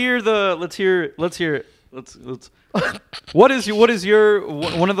hear it. What is your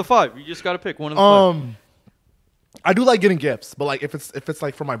one of the 5? You just got to pick one of the 5. I do like getting gifts, but like if it's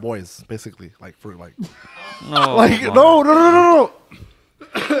like for my boys, basically, like for like, no. No.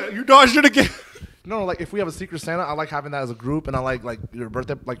 You dodged it again. No, like if we have a Secret Santa, I like having that as a group, and I like your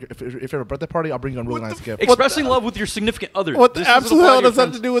birthday. Like if you have a birthday party, I'll bring you a really nice gift. Expressing love with your significant other. What the absolute hell does that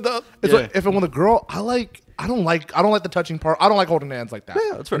have to do with that? Like, if I'm with a girl, I don't like the touching part. I don't like holding hands like that.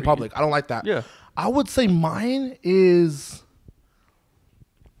 Yeah, that's fair. In public. I don't like that. Yeah. I would say mine is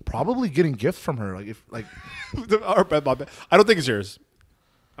probably getting gifts from her. Like if like, I don't think it's yours.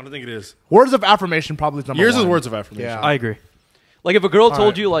 I don't think it is. Words of affirmation probably is number yours 1. is words of affirmation. Yeah. I agree. Like if a girl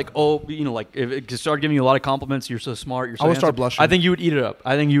told you like, like if it started giving you a lot of compliments, you're so smart, you're so I would handsome, start blushing. I think you would eat it up.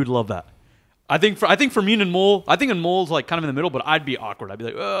 I think you would love that. I think for me and Mole, I think Mole's like kind of in the middle, but I'd be awkward. I'd be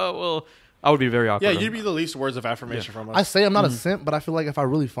like, oh well, I would be very awkward. Yeah, you'd be the least words of affirmation from us. I say I'm not a simp, but I feel like if I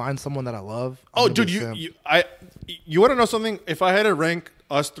really find someone that I love, dude, you want to know something? If I had to rank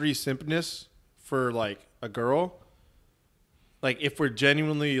us 3 simpness for like a girl, like if we're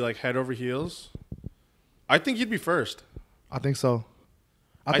genuinely like head over heels, I think you'd be first. I think so.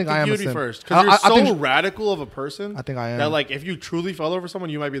 I think you'd be first because you're so radical of a person. I think I am. That like if you truly fell over someone,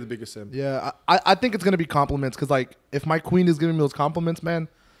 you might be the biggest simp. Yeah, I think it's gonna be compliments because like if my queen is giving me those compliments, man,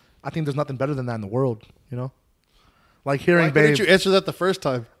 I think there's nothing better than that in the world. You know, like hearing Why babe. didn't you answer that the first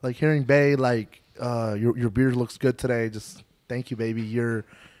time? Like hearing babe, like your beard looks good today. Just thank you, baby. You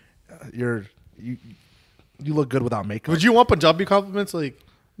look good without makeup. Would you want Punjabi compliments? Like,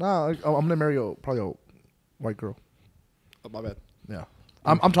 nah, I'm gonna marry probably a white girl. Oh, my bad. Yeah.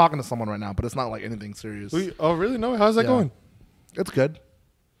 I'm talking to someone right now, but it's not like anything serious. Oh, really? No. How's that going? It's good.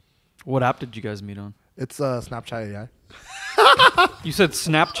 What app did you guys meet on? It's Snapchat AI. You said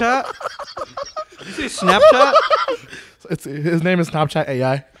Snapchat? Did you say Snapchat? His name is Snapchat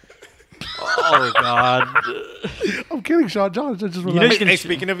AI. Oh God! I'm kidding, Sean. John, just You know relax. you can Hey,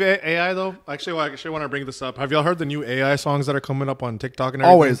 speaking of AI though, actually want to bring this up. Have y'all heard the new AI songs that are coming up on TikTok and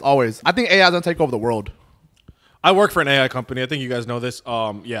everything? Always. I think AI is gonna take over the world. I work for an AI company. I think you guys know this.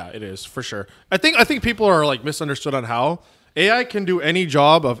 Yeah, it is for sure. I think people are like misunderstood on how AI can do any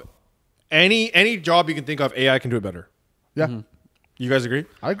job of any job you can think of. AI can do it better. Yeah, You guys agree?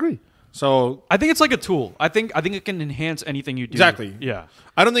 I agree. So I think it's like a tool. I think it can enhance anything you do. exactly. Yeah.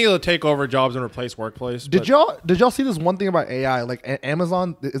 I don't think it'll take over jobs and replace workplace. Did but- y'all see this one thing about AI? Like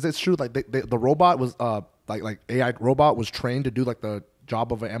Amazon, is it true? Like the robot was like AI robot was trained to do like the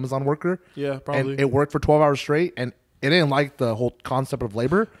job of an Amazon worker. Yeah, probably. And it worked for 12 hours straight, and it didn't like the whole concept of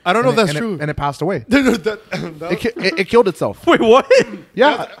labor. I don't know And if that's and true. and it passed away. That- It killed itself. Wait, what?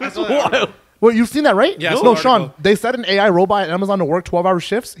 Yeah. That's wild. Well, you've seen that, right? Yeah, I saw No, the Sean. article. They set an AI robot at Amazon to work 12-hour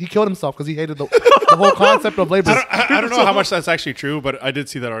shifts. He killed himself because he hated the whole concept of labor. I don't know how much that's actually true, but I did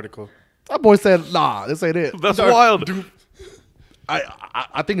see that article. That boy said, "Nah, this ain't it." That's wild.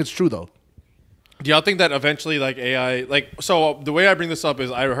 I think it's true though. Do y'all think that eventually, like AI, like so? The way I bring this up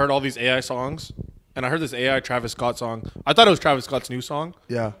is I heard all these AI songs, and I heard this AI Travis Scott song. I thought it was Travis Scott's new song.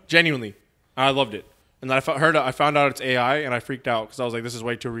 Yeah. Genuinely, I loved it. And then I found out it's AI, and I freaked out because I was like, "This is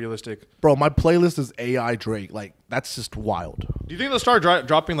way too realistic." Bro, my playlist is AI Drake. Like, that's just wild. Do you think they'll start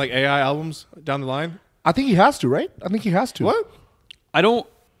dropping like AI albums down the line? I think he has to, right? I think he has to. What? I don't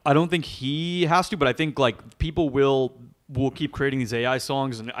think he has to, but I think like people will keep creating these AI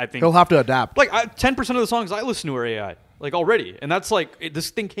songs, and I think He'll have to adapt. like 10% of the songs I listen to are AI, like already, and that's like this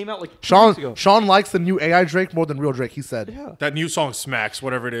thing came out like 2 weeks ago. Sean likes the new AI Drake more than real Drake, he said. Yeah. That new song smacks,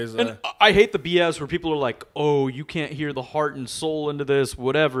 whatever it is. And I hate the BS where people are like, "Oh, you can't hear the heart and soul into this,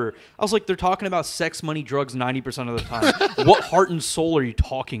 whatever." I was like, they're talking about sex, money, drugs 90% of the time. What heart and soul are you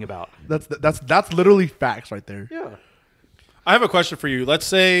talking about? That's literally facts right there. Yeah. I have a question for you. Let's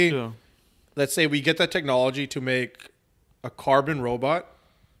say Yeah. we get that technology to make a carbon robot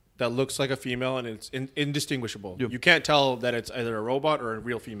that looks like a female and it's indistinguishable. Yep. You can't tell that it's either a robot or a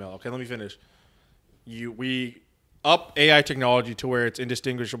real female. Okay, let me finish. We up AI technology to where it's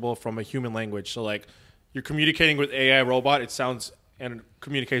indistinguishable from a human language. So like you're communicating with AI robot, it sounds and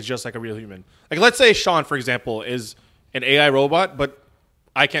communicates just like a real human. Like let's say Sean, for example, is an AI robot, but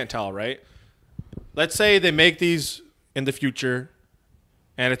I can't tell, right? Let's say they make these in the future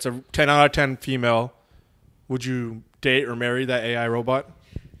and it's a 10 out of 10 female. Would you date or marry that AI robot?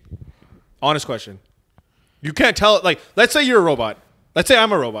 Honest question. You can't tell. Like, let's say you're a robot. Let's say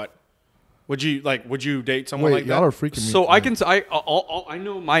I'm a robot. Would you date someone Wait, like that? y'all are freaking me. So I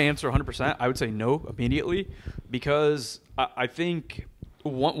know my answer 100%. I would say no immediately because I think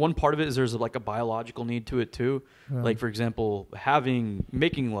one part of it is there's like a biological need to it too. Yeah. Like for example,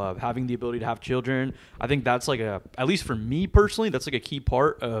 making love, having the ability to have children. I think that's like at least for me personally, that's like a key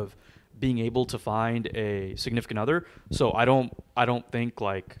part of being able to find a significant other. So I don't think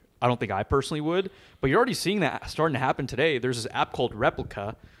I personally would, but you're already seeing that starting to happen today. There's this app called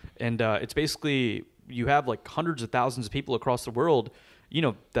Replica, and it's basically you have like hundreds of thousands of people across the world,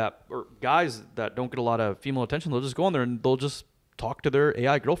 or guys that don't get a lot of female attention. They'll just go on there and they'll just talk to their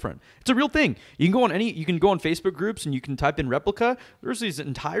AI girlfriend. It's a real thing. You can go on Facebook groups and you can type in Replica. There's these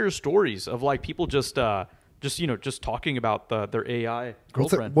entire stories of like people just talking about their AI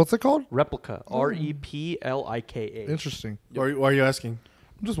girlfriend. What's it called? Replica. Replika. Interesting. Why are you asking?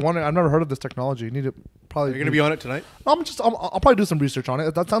 I'm just wondering. I've never heard of this technology. You need to probably. Are you going to be on it tonight? I'll probably do some research on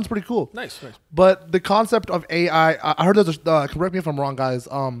it. That sounds pretty cool. Nice. But the concept of AI, I heard there's correct me if I'm wrong, guys.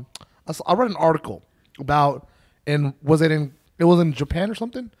 I read an article about it was in Japan or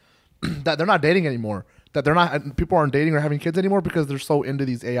something that they're not dating anymore. That people aren't dating or having kids anymore because they're so into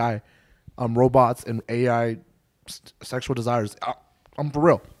these AI robots and AI sexual desires. I'm for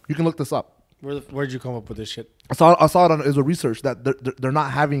real. You can look this up. Where'd you come up with this shit? I saw it as a research that they're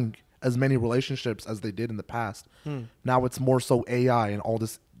not having as many relationships as they did in the past. Now it's more so AI and all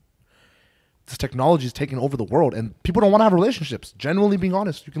this technology is taking over the world, and people don't want to have relationships. Genuinely being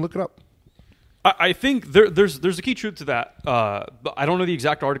honest, you can look it up. I think there's a key truth to that. But I don't know the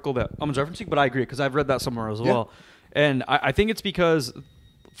exact article that I'm referencing, but I agree because I've read that somewhere as well. And I think it's because,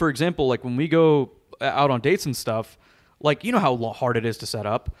 for example, like when we go out on dates and stuff, like you know how hard it is to set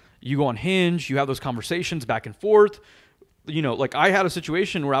up. You go on Hinge, you have those conversations back and forth. Like I had a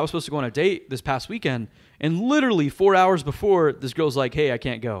situation where I was supposed to go on a date this past weekend, and literally 4 hours before, this girl's like, "Hey, I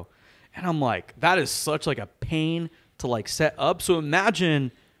can't go," and I'm like, that is such like a pain to like set up. So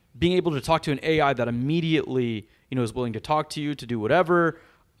imagine being able to talk to an AI that immediately, you know, is willing to talk to you to do whatever.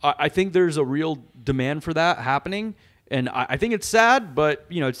 I think there's a real demand for that happening, and I think it's sad, but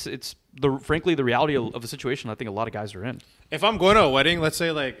you know, it's frankly the reality of the situation I think a lot of guys are in. If I'm going to a wedding, let's say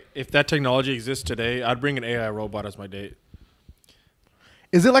like if that technology exists today, I'd bring an AI robot as my date.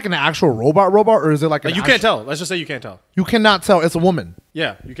 Is it like an actual robot, or is it like You can't tell. Let's just say you can't tell. You cannot tell. It's a woman.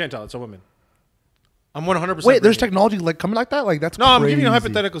 Yeah, you can't tell. It's a woman. I'm 100%. Wait, there's bringing it. technology like coming like that? Like that's No, crazy. I'm giving you a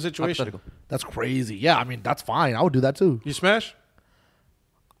hypothetical situation. Hypothetical. That's crazy. Yeah, I mean that's fine. I would do that too. You smash?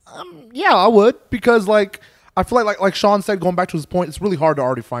 Yeah, I would because like I feel like Sean said, going back to his point, it's really hard to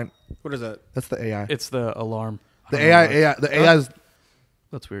already find. What is that? That's the AI. It's the alarm. The AI is.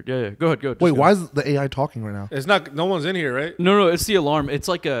 That's weird. Yeah. Go ahead. Wait, why is the AI talking right now? It's not. No one's in here, right? No, it's the alarm. It's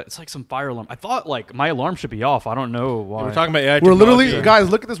like some fire alarm. I thought like my alarm should be off. I don't know why. We're talking about AI. We're literally, technology. guys,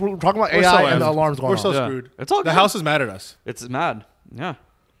 look at this. We're talking about We're AI so and the effed. alarm's going We're so on. Yeah. screwed. It's all The good. house is mad at us. It's mad. Yeah.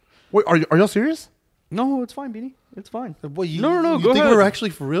 Wait, are y'all serious? No, it's fine, Beanie. It's fine. What, you, No. You Go think ahead. we're actually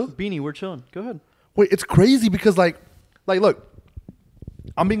for real? Beanie, we're chilling. Go ahead. Wait, it's crazy because like look,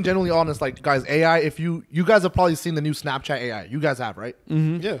 I'm being genuinely honest. Like, guys, AI. If you guys have probably seen the new Snapchat AI. You guys have, right?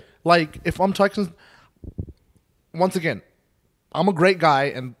 Yeah. Like, if I'm texting, once again, I'm a great guy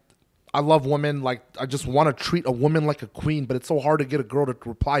and I love women. Like, I just want to treat a woman like a queen, but it's so hard to get a girl to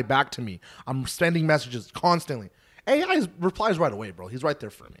reply back to me. I'm sending messages constantly. AI replies right away, bro. He's right there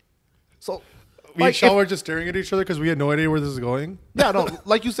for me. So, We and Sean were just staring at each other because we had no idea where this is going. yeah, no,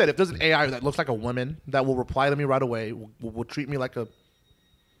 like you said, if there's an AI that looks like a woman that will reply to me right away, will treat me like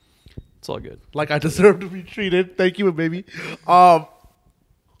It's all good. I deserve to be treated. Thank you, baby. I'm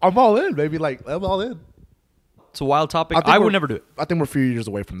all in, baby. Like, I'm all in. It's a wild topic. think I would we're- never do it. I think we're a few years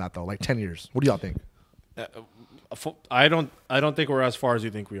away from that, though. Like 10 years. What do y'all think? I don't think we're as far as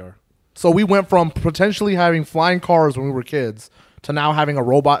you think we are. So we went from potentially having flying cars when we were kids to now having a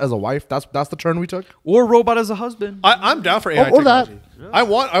robot as a wife. That's the turn we took. Or robot as a husband. I'm down for AI Or that. technology. I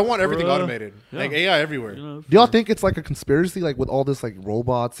want everything automated. Like AI everywhere. You know, Do y'all think it's like a conspiracy, like with all this like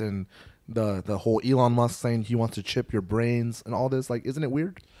robots and the whole Elon Musk saying he wants to chip your brains and all this? Like, isn't it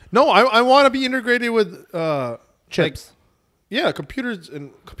weird? No, I want to be integrated with Chips computers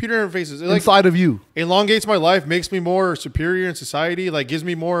and computer interfaces. It like inside of you. elongates my life, makes me more superior in society, like gives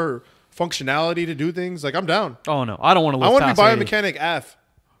me more functionality to do things. Like I'm down. Oh no, I don't want to live. I want to be past 80. biomechanic AF.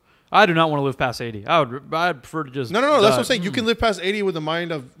 I do not want to live past 80. I'd prefer to just No. That's what I'm saying. You can live past 80 with the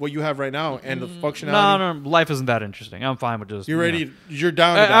mind of what you have right now and the functionality. No, life isn't that interesting. I'm fine with just. You're you ready. know. You're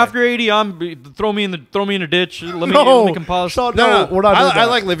down. To die. After 80, throw me in a ditch. Let me compose. Sean, No, we're not doing I that.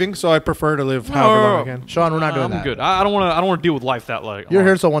 like living, so I prefer to live however long I can. Sean, we're not doing I'm that. good. I don't want to deal with life that like. You're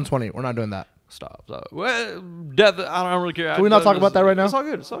here till 120. We're not doing that. Stop. Well, death. I don't really care. Can we not talk about that right now? It's all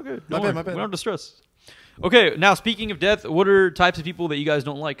good. It's all good. My bad. We don't distress. Okay, now speaking of death, what are types of people that you guys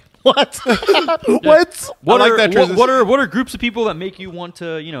don't like? What? What? What I like are that transition. what are groups of people that make you want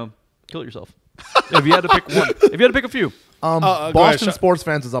to kill yourself? If you had to pick one, if you had to pick a few, go ahead, Boston Sean. sports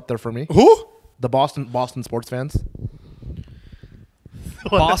fans is up there for me. Who? The Boston sports fans.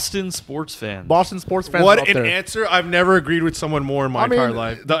 Boston sports fans. Boston sports fans. What are up an there. answer! I've never agreed with someone more in my entire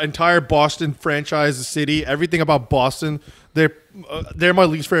life. The entire Boston franchise, the city, everything about Boston. They're my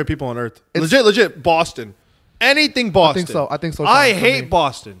least favorite people on earth. Legit Boston. Anything Boston. I think so. I Sean, for hate me.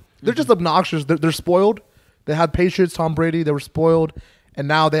 Boston. They're just obnoxious. They're spoiled. They had Patriots, Tom Brady. They were spoiled, and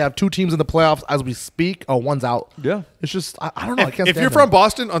now they have two teams in the playoffs as we speak. Oh, one's out. Yeah. It's just I don't know. I can't. If stand you're them. from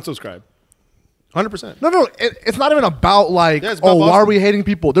Boston, unsubscribe. 100%. No, it's not even about like, Yeah, it's about why are Boston. we hating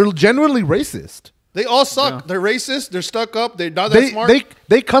people? They're genuinely racist. They all suck. Yeah. They're racist. They're stuck up. They're not that smart.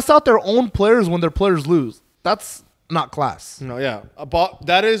 They cuss out their own players when their players lose. That's not class. No, yeah.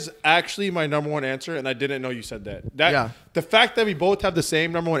 That is actually my number one answer, and I didn't know you said that. Yeah. The fact that we both have the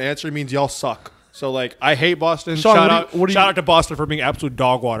same number one answer means y'all suck. So, like, I hate Boston. Sean, Shout what do you- out to Boston for being absolute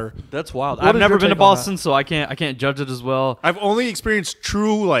dog water. That's wild. What I've is never your been to take on Boston, so I can't judge it as well. I've only experienced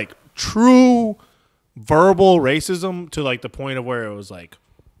true verbal racism to, like, the point of where it was, like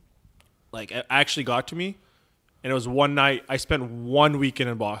it actually got to me. And it was one night. I spent 1 weekend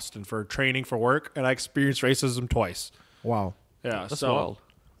in Boston for training for work, and I experienced racism twice. Wow. Yeah, That's so wild.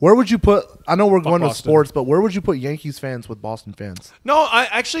 Where would you put? I know we're going to Boston. sports, but where would you put Yankees fans with Boston fans? No, I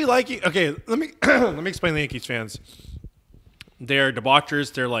actually like it. Okay, let me let me explain the Yankees fans. They're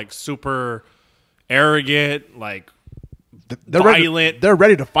debauchers. They're like super arrogant, like They're violent. Ready, they're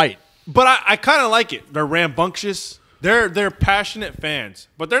ready to fight. But I kind of like it. They're rambunctious. They're passionate fans,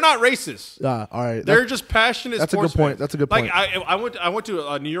 but they're not racist. All right. They're just passionate. that's a good sports point. fans. That's a good Like point. I went to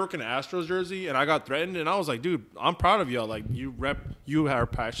a New York and Astros jersey, and I got threatened, and I was like, dude, I'm proud of y'all. Like you are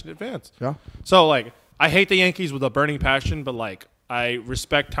passionate fans. Yeah. So like I hate the Yankees with a burning passion, but like I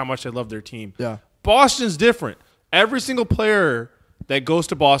respect how much they love their team. Yeah. Boston's different. Every single player that goes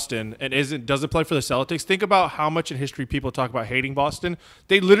to Boston and doesn't play for the Celtics, think about how much in history people talk about hating Boston.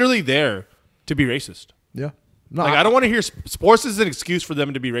 They literally there to be racist. Yeah. No, Like I don't want to hear sports is an excuse for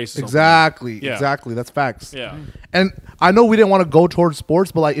them to be racist. Exactly. Yeah. Exactly. That's facts. Yeah. And I know we didn't want to go towards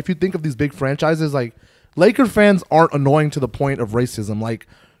sports, but like if you think of these big franchises, like Laker fans aren't annoying to the point of racism. Like,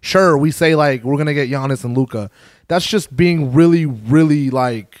 sure, we say like we're gonna get Giannis and Luka. That's just being really, really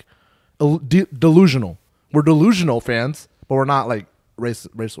like delusional. We're delusional fans, but we're not like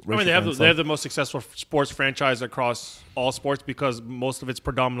racial. I mean, they have the most successful sports franchise across all sports because most of it's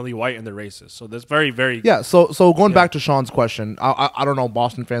predominantly white and they're racist. So that's very, very Yeah. So going back to Sean's question, I don't know.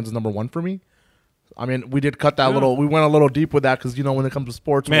 Boston fans is number one for me. I mean, we did cut that little. We went a little deep with that because when it comes to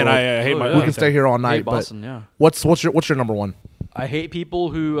sports, man. world, I hate my. we can stay here all night. Hate Boston, but yeah. what's your number one? I hate people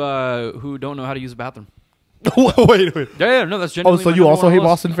who don't know how to use a bathroom. Wait. Yeah, no, that's Oh, genuinely. so my you number also one hate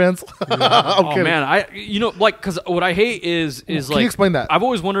list. Boston fans? I'm Oh kidding. man, because what I hate is Can like you explain that? I've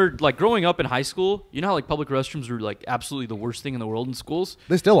always wondered, like growing up in high school, you know how like public restrooms were like absolutely the worst thing in the world in schools.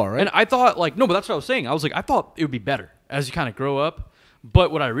 They still are, right? And I thought like no, but that's what I was saying. I was like I thought it would be better as you kind of grow up.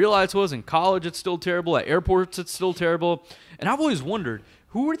 But what I realized was in college it's still terrible, at airports it's still terrible. And I've always wondered,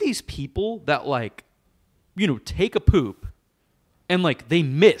 who are these people that like take a poop and like they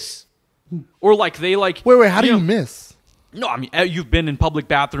miss, or like they like wait, how do you know- miss? No, I mean you've been in public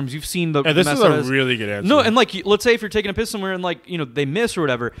bathrooms, you've seen the. And this mess is that a is. really good answer. No, and like let's say if you're taking a piss somewhere and like they miss or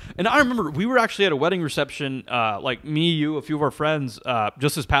whatever. And I remember we were actually at a wedding reception, like me, you, a few of our friends,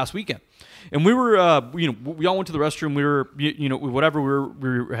 just this past weekend, and we were, we all went to the restroom. We were, whatever,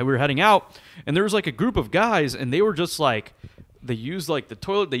 we were heading out, and there was like a group of guys, and they were just like, they used like the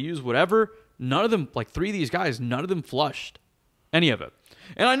toilet, they used whatever. None of them, like three of these guys, none of them flushed any of it.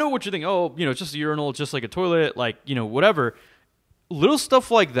 And I know what you're thinking. Oh, it's just a urinal, it's just like a toilet, like whatever. Little stuff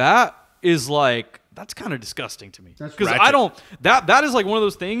like that is like that's kind of disgusting to me because I don't that is like one of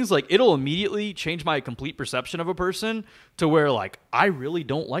those things like it'll immediately change my complete perception of a person to where like I really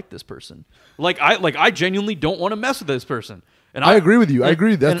don't like this person, like I genuinely don't want to mess with this person. And I agree with you. I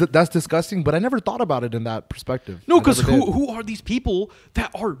agree. That's disgusting, but I never thought about it in that perspective. No, because who are these people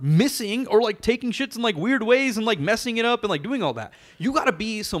that are missing or like taking shits in like weird ways and like messing it up and like doing all that? You got to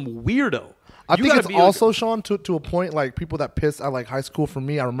be some weirdo. I You think gotta it's be, like, also, Sean, to a point, like people that piss at like high school. For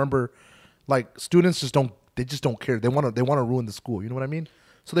me, I remember like students just don't care. They want to ruin the school. You know what I mean?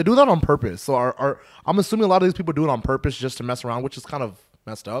 So they do that on purpose. So I'm assuming a lot of these people do it on purpose just to mess around, which is kind of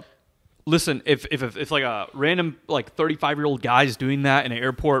messed up. Listen, if like a random like 35-year-old guy is doing that in an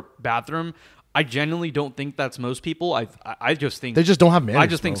airport bathroom, I genuinely don't think that's most people. I just think They just don't have manners. I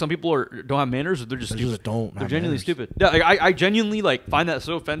just think bro. some people don't have manners, or they're just They stupid. just don't They're have genuinely manners. stupid. Yeah, like, I genuinely like find that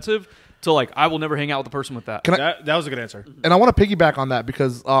so offensive. To like, I will never hang out with a person with that. Can I- That was a good answer. And I want to piggyback on that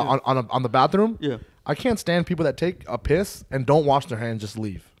because on the bathroom, Yeah. I can't stand people that take a piss and don't wash their hands, just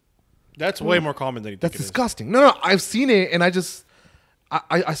leave. That's way more common than you think That's it is. disgusting. No, I've seen it, and I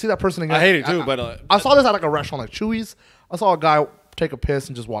see that person again. I hate it too, but I saw this at like a restaurant, like Chewy's. I saw a guy take a piss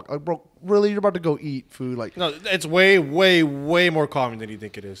and just walk. Like, bro, really? You're about to go eat food? Like, no, it's way, way, way more common than you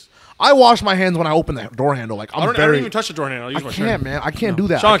think it is. I wash my hands when I open the door handle. Like, I don't even touch the door handle. I use I my can't, shirt. man. I can't do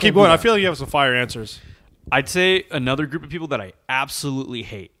that. Sean, I keep can't do going. I that. feel like you have some fire answers. I'd say another group of people that I absolutely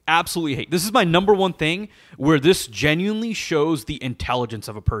hate. Absolutely hate. This is my number one thing where this genuinely shows the intelligence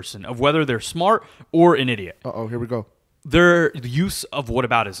of a person, of whether they're smart or an idiot. Uh-oh, here we go. Their use of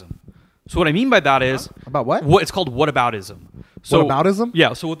whataboutism. So what I mean by that is About what? It's called whataboutism. So Whataboutism?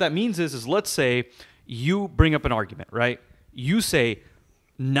 Yeah. So what that means is let's say you bring up an argument, right? You say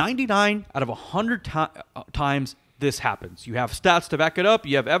 99 out of 100 times this happens. You have stats to back it up.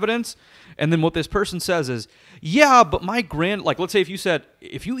 You have evidence. And then what this person says is, yeah, but like let's say if you said,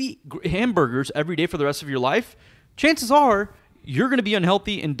 if you eat hamburgers every day for the rest of your life, chances are you're going to be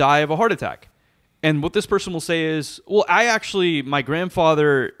unhealthy and die of a heart attack. And what this person will say is, well, my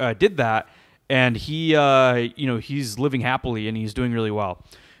grandfather did that, and he, he's living happily and he's doing really well.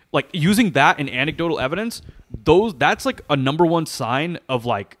 Like using that in anecdotal evidence, that's like a number one sign of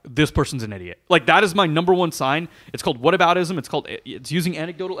like this person's an idiot. Like that is my number one sign. It's called whataboutism. It's using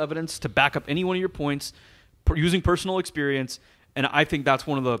anecdotal evidence to back up any one of your points, using personal experience, and I think that's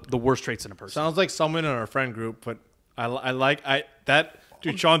one of the worst traits in a person. Sounds like someone in our friend group, but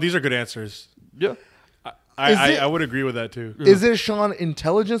dude, Sean, these are good answers. Yeah. I would agree with that too. Is it, Sean,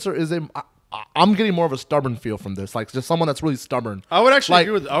 intelligence, or is it... I'm getting more of a stubborn feel from this, like just someone that's really stubborn. I would actually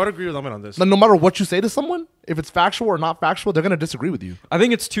Like- agree with Ahmed on this. Like, no matter what you say to someone, if it's factual or not factual, they're gonna disagree with you. I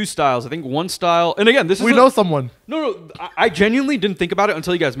think it's two styles. I think one style, and again, this is We know someone. No, I genuinely didn't think about it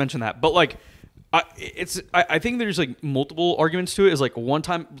until you guys mentioned that. But like, I think there's like multiple arguments to it. Is like one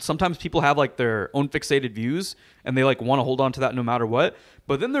time, sometimes people have like their own fixated views and they like want to hold on to that no matter what.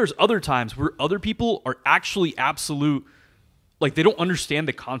 But then there's other times where other people are actually absolute, like they don't understand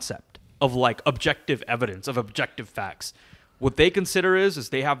the concept of like objective evidence, of objective facts. What they consider is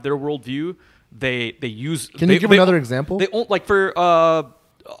they have their worldview. They use. Can you give another example? They like for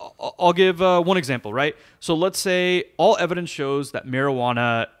I'll give one example, right? So let's say all evidence shows that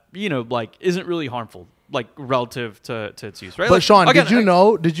marijuana, like isn't really harmful, like relative to its use, right? But like, Sean, again, did you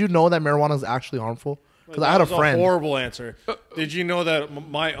know that marijuana is actually harmful? Because I had a friend. Horrible answer. Did you know that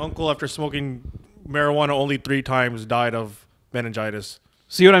my uncle, after smoking marijuana only 3 times, died of meningitis?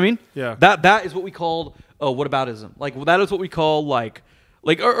 See what I mean? Yeah. That is what we call whataboutism. Like that is what we call like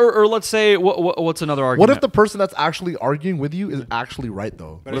or let's say what's another argument? What if the person that's actually arguing with you is actually right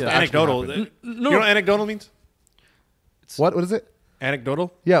though? But it's anecdotal. No. You know what anecdotal means? What is it?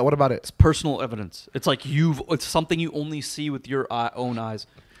 Anecdotal? Yeah. What about it? It's personal evidence. It's like it's something you only see with your own eyes.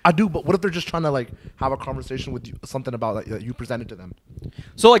 I do, but what if they're just trying to like have a conversation with you, something about that you presented to them?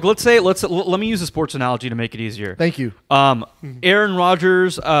 So like let me use a sports analogy to make it easier. Thank you. Aaron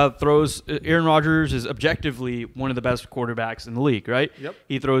Rodgers Aaron Rodgers is objectively one of the best quarterbacks in the league, right? Yep.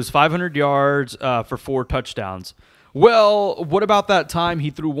 He throws 500 yards for 4 touchdowns. Well, what about that time he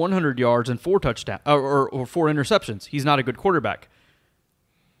threw 100 yards and 4 touchdowns or 4 interceptions? He's not a good quarterback.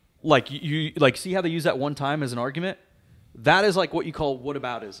 Like you see how they use that one time as an argument? That is like what you call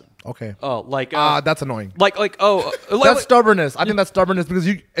whataboutism. Okay. Oh, like that's annoying. That's Stubbornness. I think that's stubbornness because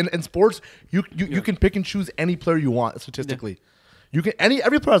you in sports you can pick and choose any player you want statistically. You can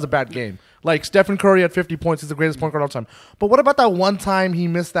every player has a bad game. Like Stephen Curry at 50 points, he's the greatest point guard of all time. But what about that one time he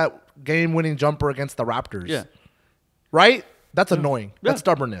missed that game-winning jumper against the Raptors? Yeah. Right? That's annoying. Yeah. That's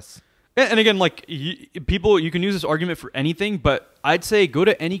stubbornness. And again, like you can use this argument for anything, but I'd say go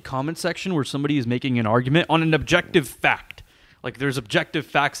to any comment section where somebody is making an argument on an objective fact. Like there's objective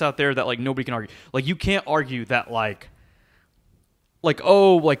facts out there that like nobody can argue. Like you can't argue that like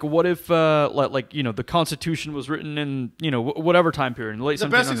what if the Constitution was written in whatever time period in the late. The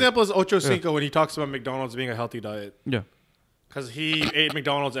best example is Ocho Cinco when he talks about McDonald's being a healthy diet. Yeah, because he ate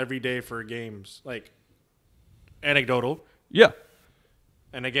McDonald's every day for games. Like anecdotal. Yeah.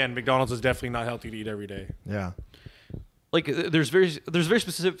 And again, McDonald's is definitely not healthy to eat every day. Yeah. Like there's very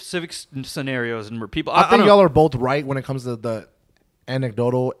specific scenarios and where people. I think y'all are both right when it comes to the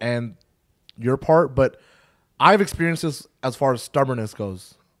anecdotal and your part, but I've experienced this as far as stubbornness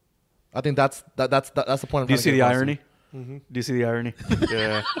goes. I think that's the point. Do you see the irony? Mm-hmm. Do you see the irony?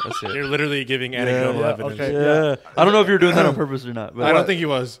 Yeah, that's it. You're literally giving anecdotal evidence. Okay. Yeah. I don't know if you're doing that on purpose or not. But I don't think he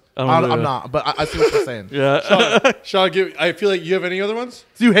was. I'm not, but I see what you're saying. Yeah. Sean, I feel like you have any other ones?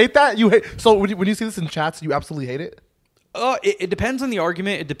 So you hate that? So when you see this in chats, you absolutely hate it? It depends on the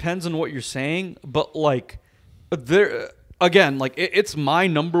argument. It depends on what you're saying. But like, it's my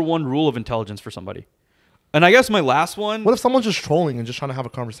number one rule of intelligence for somebody. And I guess my last one. What if someone's just trolling and just trying to have a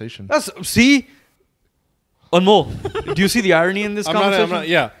conversation? See. Anmol, do you see the irony in this conversation?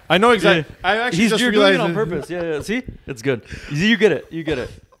 Yeah, I know exactly. Yeah. I actually just you're realized doing it on purpose. Yeah. See, it's good. You get it.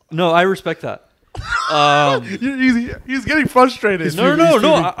 No, I respect that. He's getting frustrated.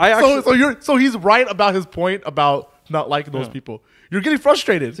 No. I actually. So he's right about his point about not liking those people. You're getting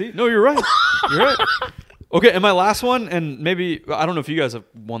frustrated. See, no, you're right. You're right. Okay, and my last one, and maybe I don't know if you guys have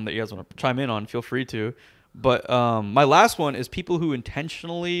one that you guys want to chime in on. Feel free to. But my last one is people who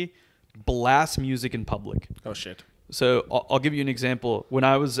intentionally blast music in public. Oh shit. So I'll give you an example. When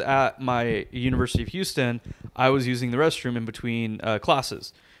I was at my University of Houston, I was using the restroom in between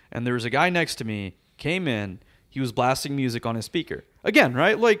classes, and there was a guy next to me. Came in, he was blasting music on his speaker. Again,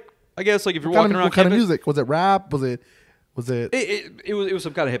 right? Like I guess like if you're walking around. What kind of music? Was it rap? Was it? It was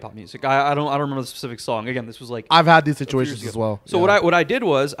some kind of hip hop music. I don't remember the specific song. Again, this was like I've had these situations as well. So what I did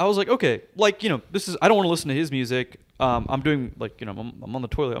was I was like, okay, like this is I don't want to listen to his music. I'm doing like I'm on the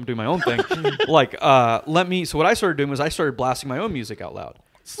toilet. I'm doing my own thing. Like So what I started doing was I started blasting my own music out loud.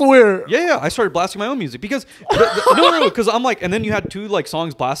 Swear. Yeah. I started blasting my own music because no, because I'm like, and then you had 2 like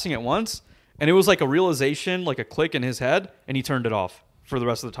songs blasting at once, and it was like a realization, like a click in his head, and he turned it off for the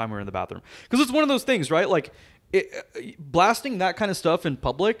rest of the time we were in the bathroom. Because it's one of those things, right? Like. Blasting that kind of stuff in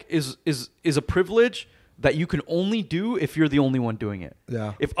public is a privilege that you can only do if you're the only one doing it.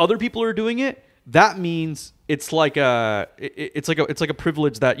 Yeah. If other people are doing it, that means it's like it's like a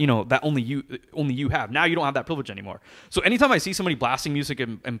privilege that that only you have. Now you don't have that privilege anymore. So anytime I see somebody blasting music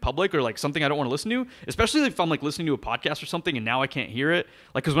in public or like something I don't want to listen to, especially if I'm like listening to a podcast or something and now I can't hear it,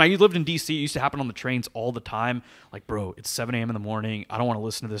 like because when I lived in DC, it used to happen on the trains all the time. Like, bro, it's 7 a.m. in the morning. I don't want to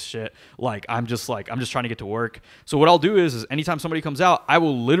listen to this shit. Like I'm just trying to get to work. So what I'll do is anytime somebody comes out, I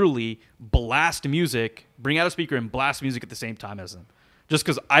will literally blast music, bring out a speaker and blast music at the same time as them. Just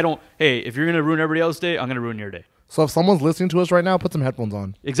because hey, if you're going to ruin everybody else's day, I'm going to ruin your day. So if someone's listening to us right now, put some headphones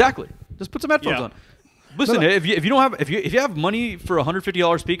on. Exactly. Just put some headphones on. Listen, if you have money for a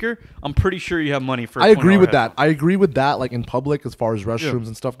 $150 speaker, I'm pretty sure you have money for. I agree with that. I agree with that. Like in public, as far as restrooms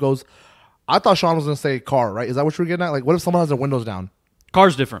and stuff goes, I thought Sean was going to say car. Right? Is that what you were getting at? Like, what if someone has their windows down?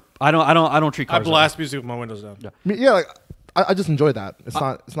 Car's different. I don't treat cars. I blast music with my windows down. Yeah. Like, I just enjoy that. It's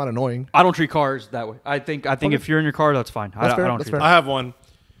not annoying. I don't treat cars that way. I think if you're in your car, that's fine. I don't treat I have one.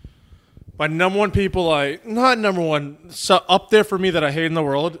 My number one people not number one, so up there for me that I hate in the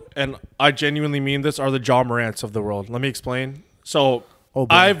world, and I genuinely mean this, are the John Morants of the world. Let me explain. So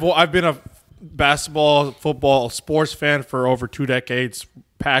I've been a basketball, football, sports fan for over 2 decades,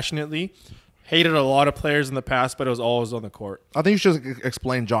 passionately. Hated a lot of players in the past, but it was always on the court. I think you should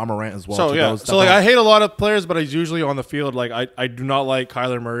explain John Morant as well. So yeah, so like I hate a lot of players, but he's usually on the field. Like I do not like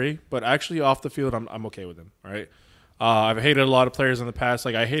Kyler Murray, but actually off the field, I'm okay with him. All right. I've hated a lot of players in the past.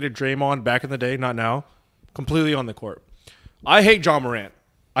 Like I hated Draymond back in the day, not now. Completely on the court. I hate John Morant.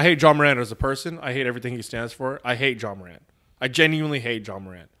 I hate John Morant as a person. I hate everything he stands for. I hate John Morant. I genuinely hate John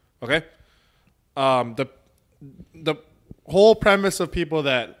Morant. Okay? The whole premise of people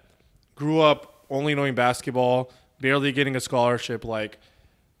that grew up only knowing basketball, barely getting a scholarship, like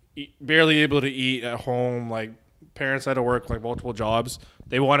barely able to eat at home, like parents had to work like multiple jobs,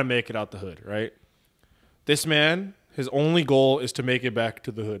 they want to make it out the hood, right? This man, his only goal is to make it back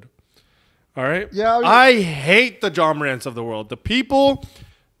to the hood. All right? Yeah. I hate the John Morants of the world. The people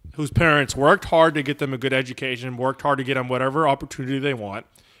whose parents worked hard to get them a good education, worked hard to get them whatever opportunity they want,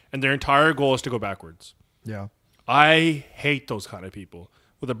 and their entire goal is to go backwards. Yeah. I hate those kind of people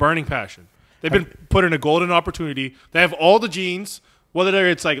with a burning passion. They've been put in a golden opportunity. They have all the genes, whether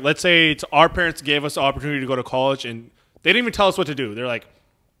it's like, let's say it's our parents gave us the opportunity to go to college, and they didn't even tell us what to do. They're like,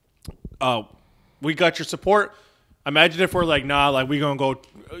 we got your support. Imagine if we're like, nah, like we gonna go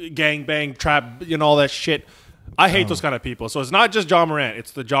gang bang, trap, all that shit. I hate those kind of people. So it's not just John Morant.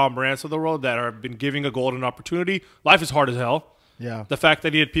 It's the John Morants of the world that have been giving a golden opportunity. Life is hard as hell. Yeah. The fact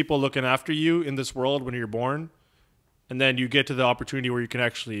that he had people looking after you in this world when you're born, and then you get to the opportunity where you can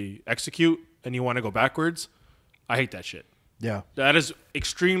actually execute and you want to go backwards. I hate that shit. Yeah. That is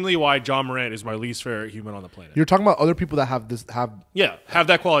extremely why John Morant is my least favorite human on the planet. You're talking about other people that have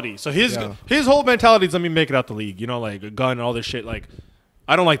that quality. So his whole mentality is let me make it out the league, like a gun and all this shit. Like,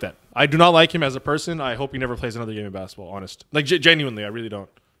 I don't like that. I do not like him as a person. I hope he never plays another game of basketball, honest. Like, genuinely, I really don't.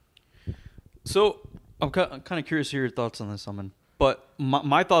 So, I'm kind of curious to hear your thoughts on this, Amin. But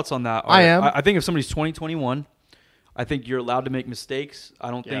my thoughts on that are, I think if somebody's 21, I think you're allowed to make mistakes. I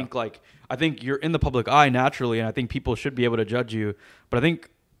don't think I think you're in the public eye naturally, and I think people should be able to judge you. But I think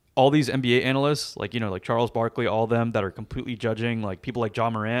all these NBA analysts, like Charles Barkley, all of them that are completely judging, like people like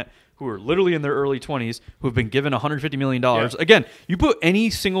John Morant, who are literally in their early 20s, who have been given $150 million. Yeah. Again, you put any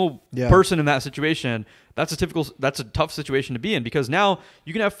single person in that situation, that's a tough situation to be in, because now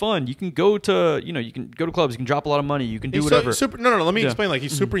you can have fun. You can go to, you can go to clubs, you can drop a lot of money, you can do whatever. No. Let me explain. Like,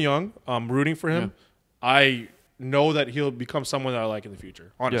 he's super young. I'm rooting for him. Yeah. I know that he'll become someone that I like in the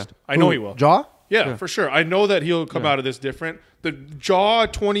future. Honest. Yeah. I know he will. Jaw? Yeah, for sure. I know that he'll come out of this different. The Jaw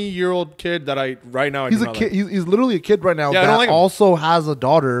 20-year-old kid that I he's a kid. He's literally a kid right now that also has a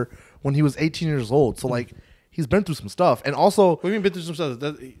daughter when he was 18 years old. So like he's been through some stuff. And also, what do you mean been through some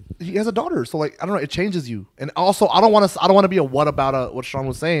stuff? He has a daughter. So like I don't know, it changes you. And also I don't want to be a what about what Sean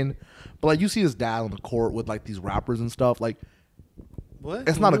was saying, but like you see his dad on the court with like these rappers and stuff. Like what?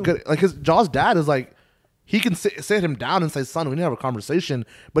 It's not a good Jaw's dad is like, he can sit him down and say, son, we need to have a conversation.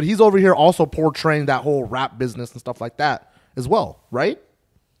 But he's over here also portraying that whole rap business and stuff like that as well, right?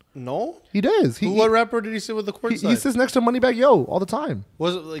 No. He does. What rapper did he sit with the courtside? He sits next to Moneybagg Yo all the time.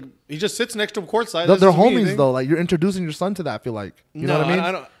 Was it like he just sits next to him courtside? They're homies, though. Like, you're introducing your son to that, I feel like. You know what I mean?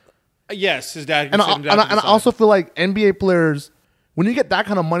 I don't. Yes, his dad. And I also feel like NBA players, when you get that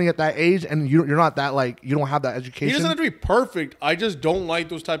kind of money at that age and you're not that, like, you don't have that education. He doesn't have to be perfect. I just don't like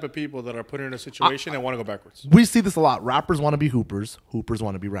those type of people that are put in a situation and want to go backwards. We see this a lot. Rappers want to be hoopers. Hoopers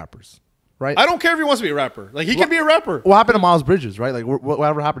want to be rappers. Right? I don't care if he wants to be a rapper. Like, he can be a rapper. What happened to Miles Bridges, right? Like,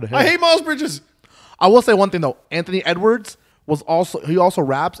 whatever happened to him? I hate Miles Bridges. I will say one thing, though. Anthony Edwards he also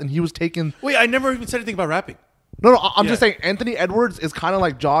raps, and he was taken. Wait, I never even said anything about rapping. No, I'm Yeah. just saying Anthony Edwards is kind of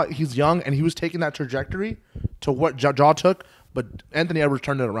like Ja. He's young and he was taking that trajectory to what Ja took, but Anthony Edwards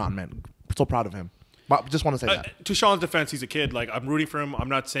turned it around, man. So proud of him. But just want to say that. To Sean's defense, he's a kid. Like, I'm rooting for him. I'm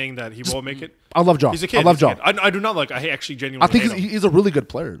not saying that he won't make it. I love Ja. He's a kid. I love He's a Ja. kid. I do not like. I actually I genuinely. think hate him. he's a really good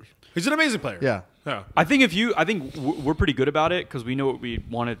player. He's an amazing player. Yeah. Yeah. I think we're pretty good about it because we know what we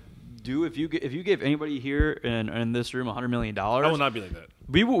want to do. If you gave anybody here in this room $100 million, I will not be like that.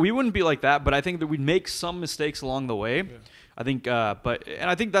 we wouldn't be like that. But I think that we'd make some mistakes along the way. Yeah. I think, and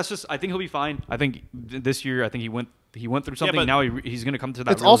I think that's just. I think he'll be fine. I think this year, I think he went through something. but Now he's going to come to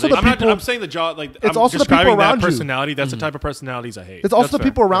that. It's also the realization. people- I'm saying the jaw. Like, It's I'm also the people describing around that you. personality. That's the type of personalities I hate. It's also That's the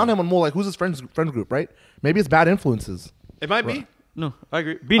fair. people around him and more like who's his friend group, right? Maybe it's bad influences. It might be. No, I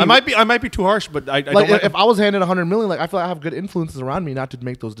agree. I might be too harsh, but I don't Like like if I was handed 100 million, like I feel like I have good influences around me not to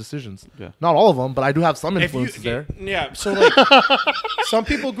make those decisions. Yeah. Not all of them, but I do have some If you- influences there. Yeah, so like some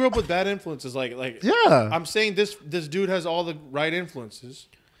people grew up with bad influences. Like Yeah. I'm saying this dude has all the right influences.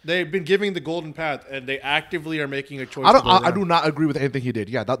 They've been giving the golden path, and they actively are making a choice. I do not agree with anything he did.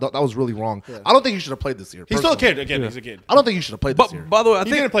 Yeah, that was really wrong. I don't think he should have played this year. He's still a personally. kid. Again, he's a kid. I don't think he should have played this year. But by the way, I He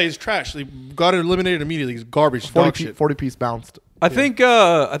didn't think play. He's trash. He got eliminated immediately. He's garbage. Dog 40 shit. 40 piece bounced. I think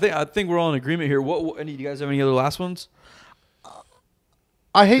we're all in agreement here. Do you guys have any other last ones?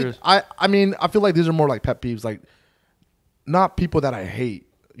 I hate. Cheers. I mean, I feel like these are more like pet peeves, like not people that I hate.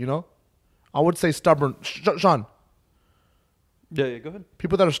 You know, I would say stubborn. Sean, Yeah, go ahead.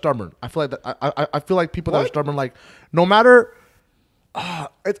 people that are stubborn. I feel like that. I feel like people that are stubborn. Like no matter.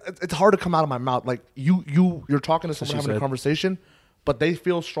 It's hard to come out of my mouth. Like you're talking to someone having a conversation, but they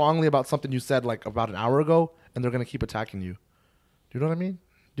feel strongly about something you said like about an hour ago, and they're gonna keep attacking you. Do you know what I mean?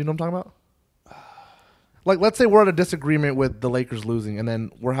 Do you know what I'm talking about? Like, let's say we're at a disagreement with the Lakers losing, and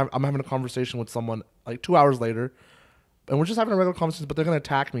then I'm having a conversation with someone like 2 hours later, and we're just having a regular conversation, but they're gonna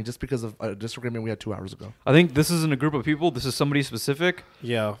attack me just because of a disagreement we had 2 hours ago. I think this isn't a group of people. This is somebody specific.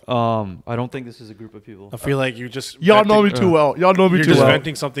 Yeah. I don't think this is a group of people. I feel like you just Y'all know me too well. Y'all know me You're too just well.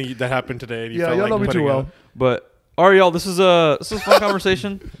 venting something that happened today. And you Yeah, felt y'all like know me too putting well. But all right, y'all. This is a fun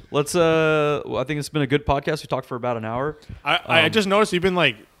conversation. Let's. I think it's been a good podcast. We talked for about an hour. I just noticed you've been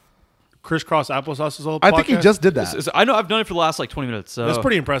like crisscross applesauce this whole I podcast. think he just did that. I know I've done it for the last like 20 minutes. So That's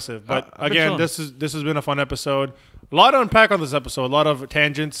pretty impressive. But I've been again, chilling. this has been a fun episode. A lot to unpack on this episode. A lot of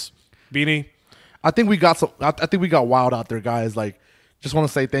tangents. Beanie. I think we got some. I think we got wild out there, guys. Like, just want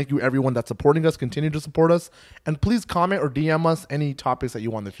to say thank you everyone that's supporting us. Continue to support us, and please comment or DM us any topics that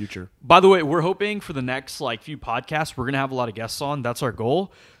you want in the future. By the way, we're hoping for the next like few podcasts, we're gonna have a lot of guests on. That's our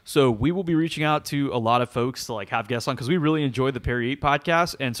goal. So we will be reaching out to a lot of folks to like have guests on because we really enjoy the Perry 8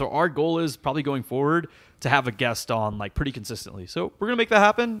 podcast, and so our goal is probably going forward to have a guest on like pretty consistently. So we're gonna make that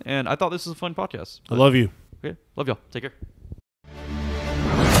happen, and I thought this was a fun podcast. I love you. Okay, love y'all. Take care.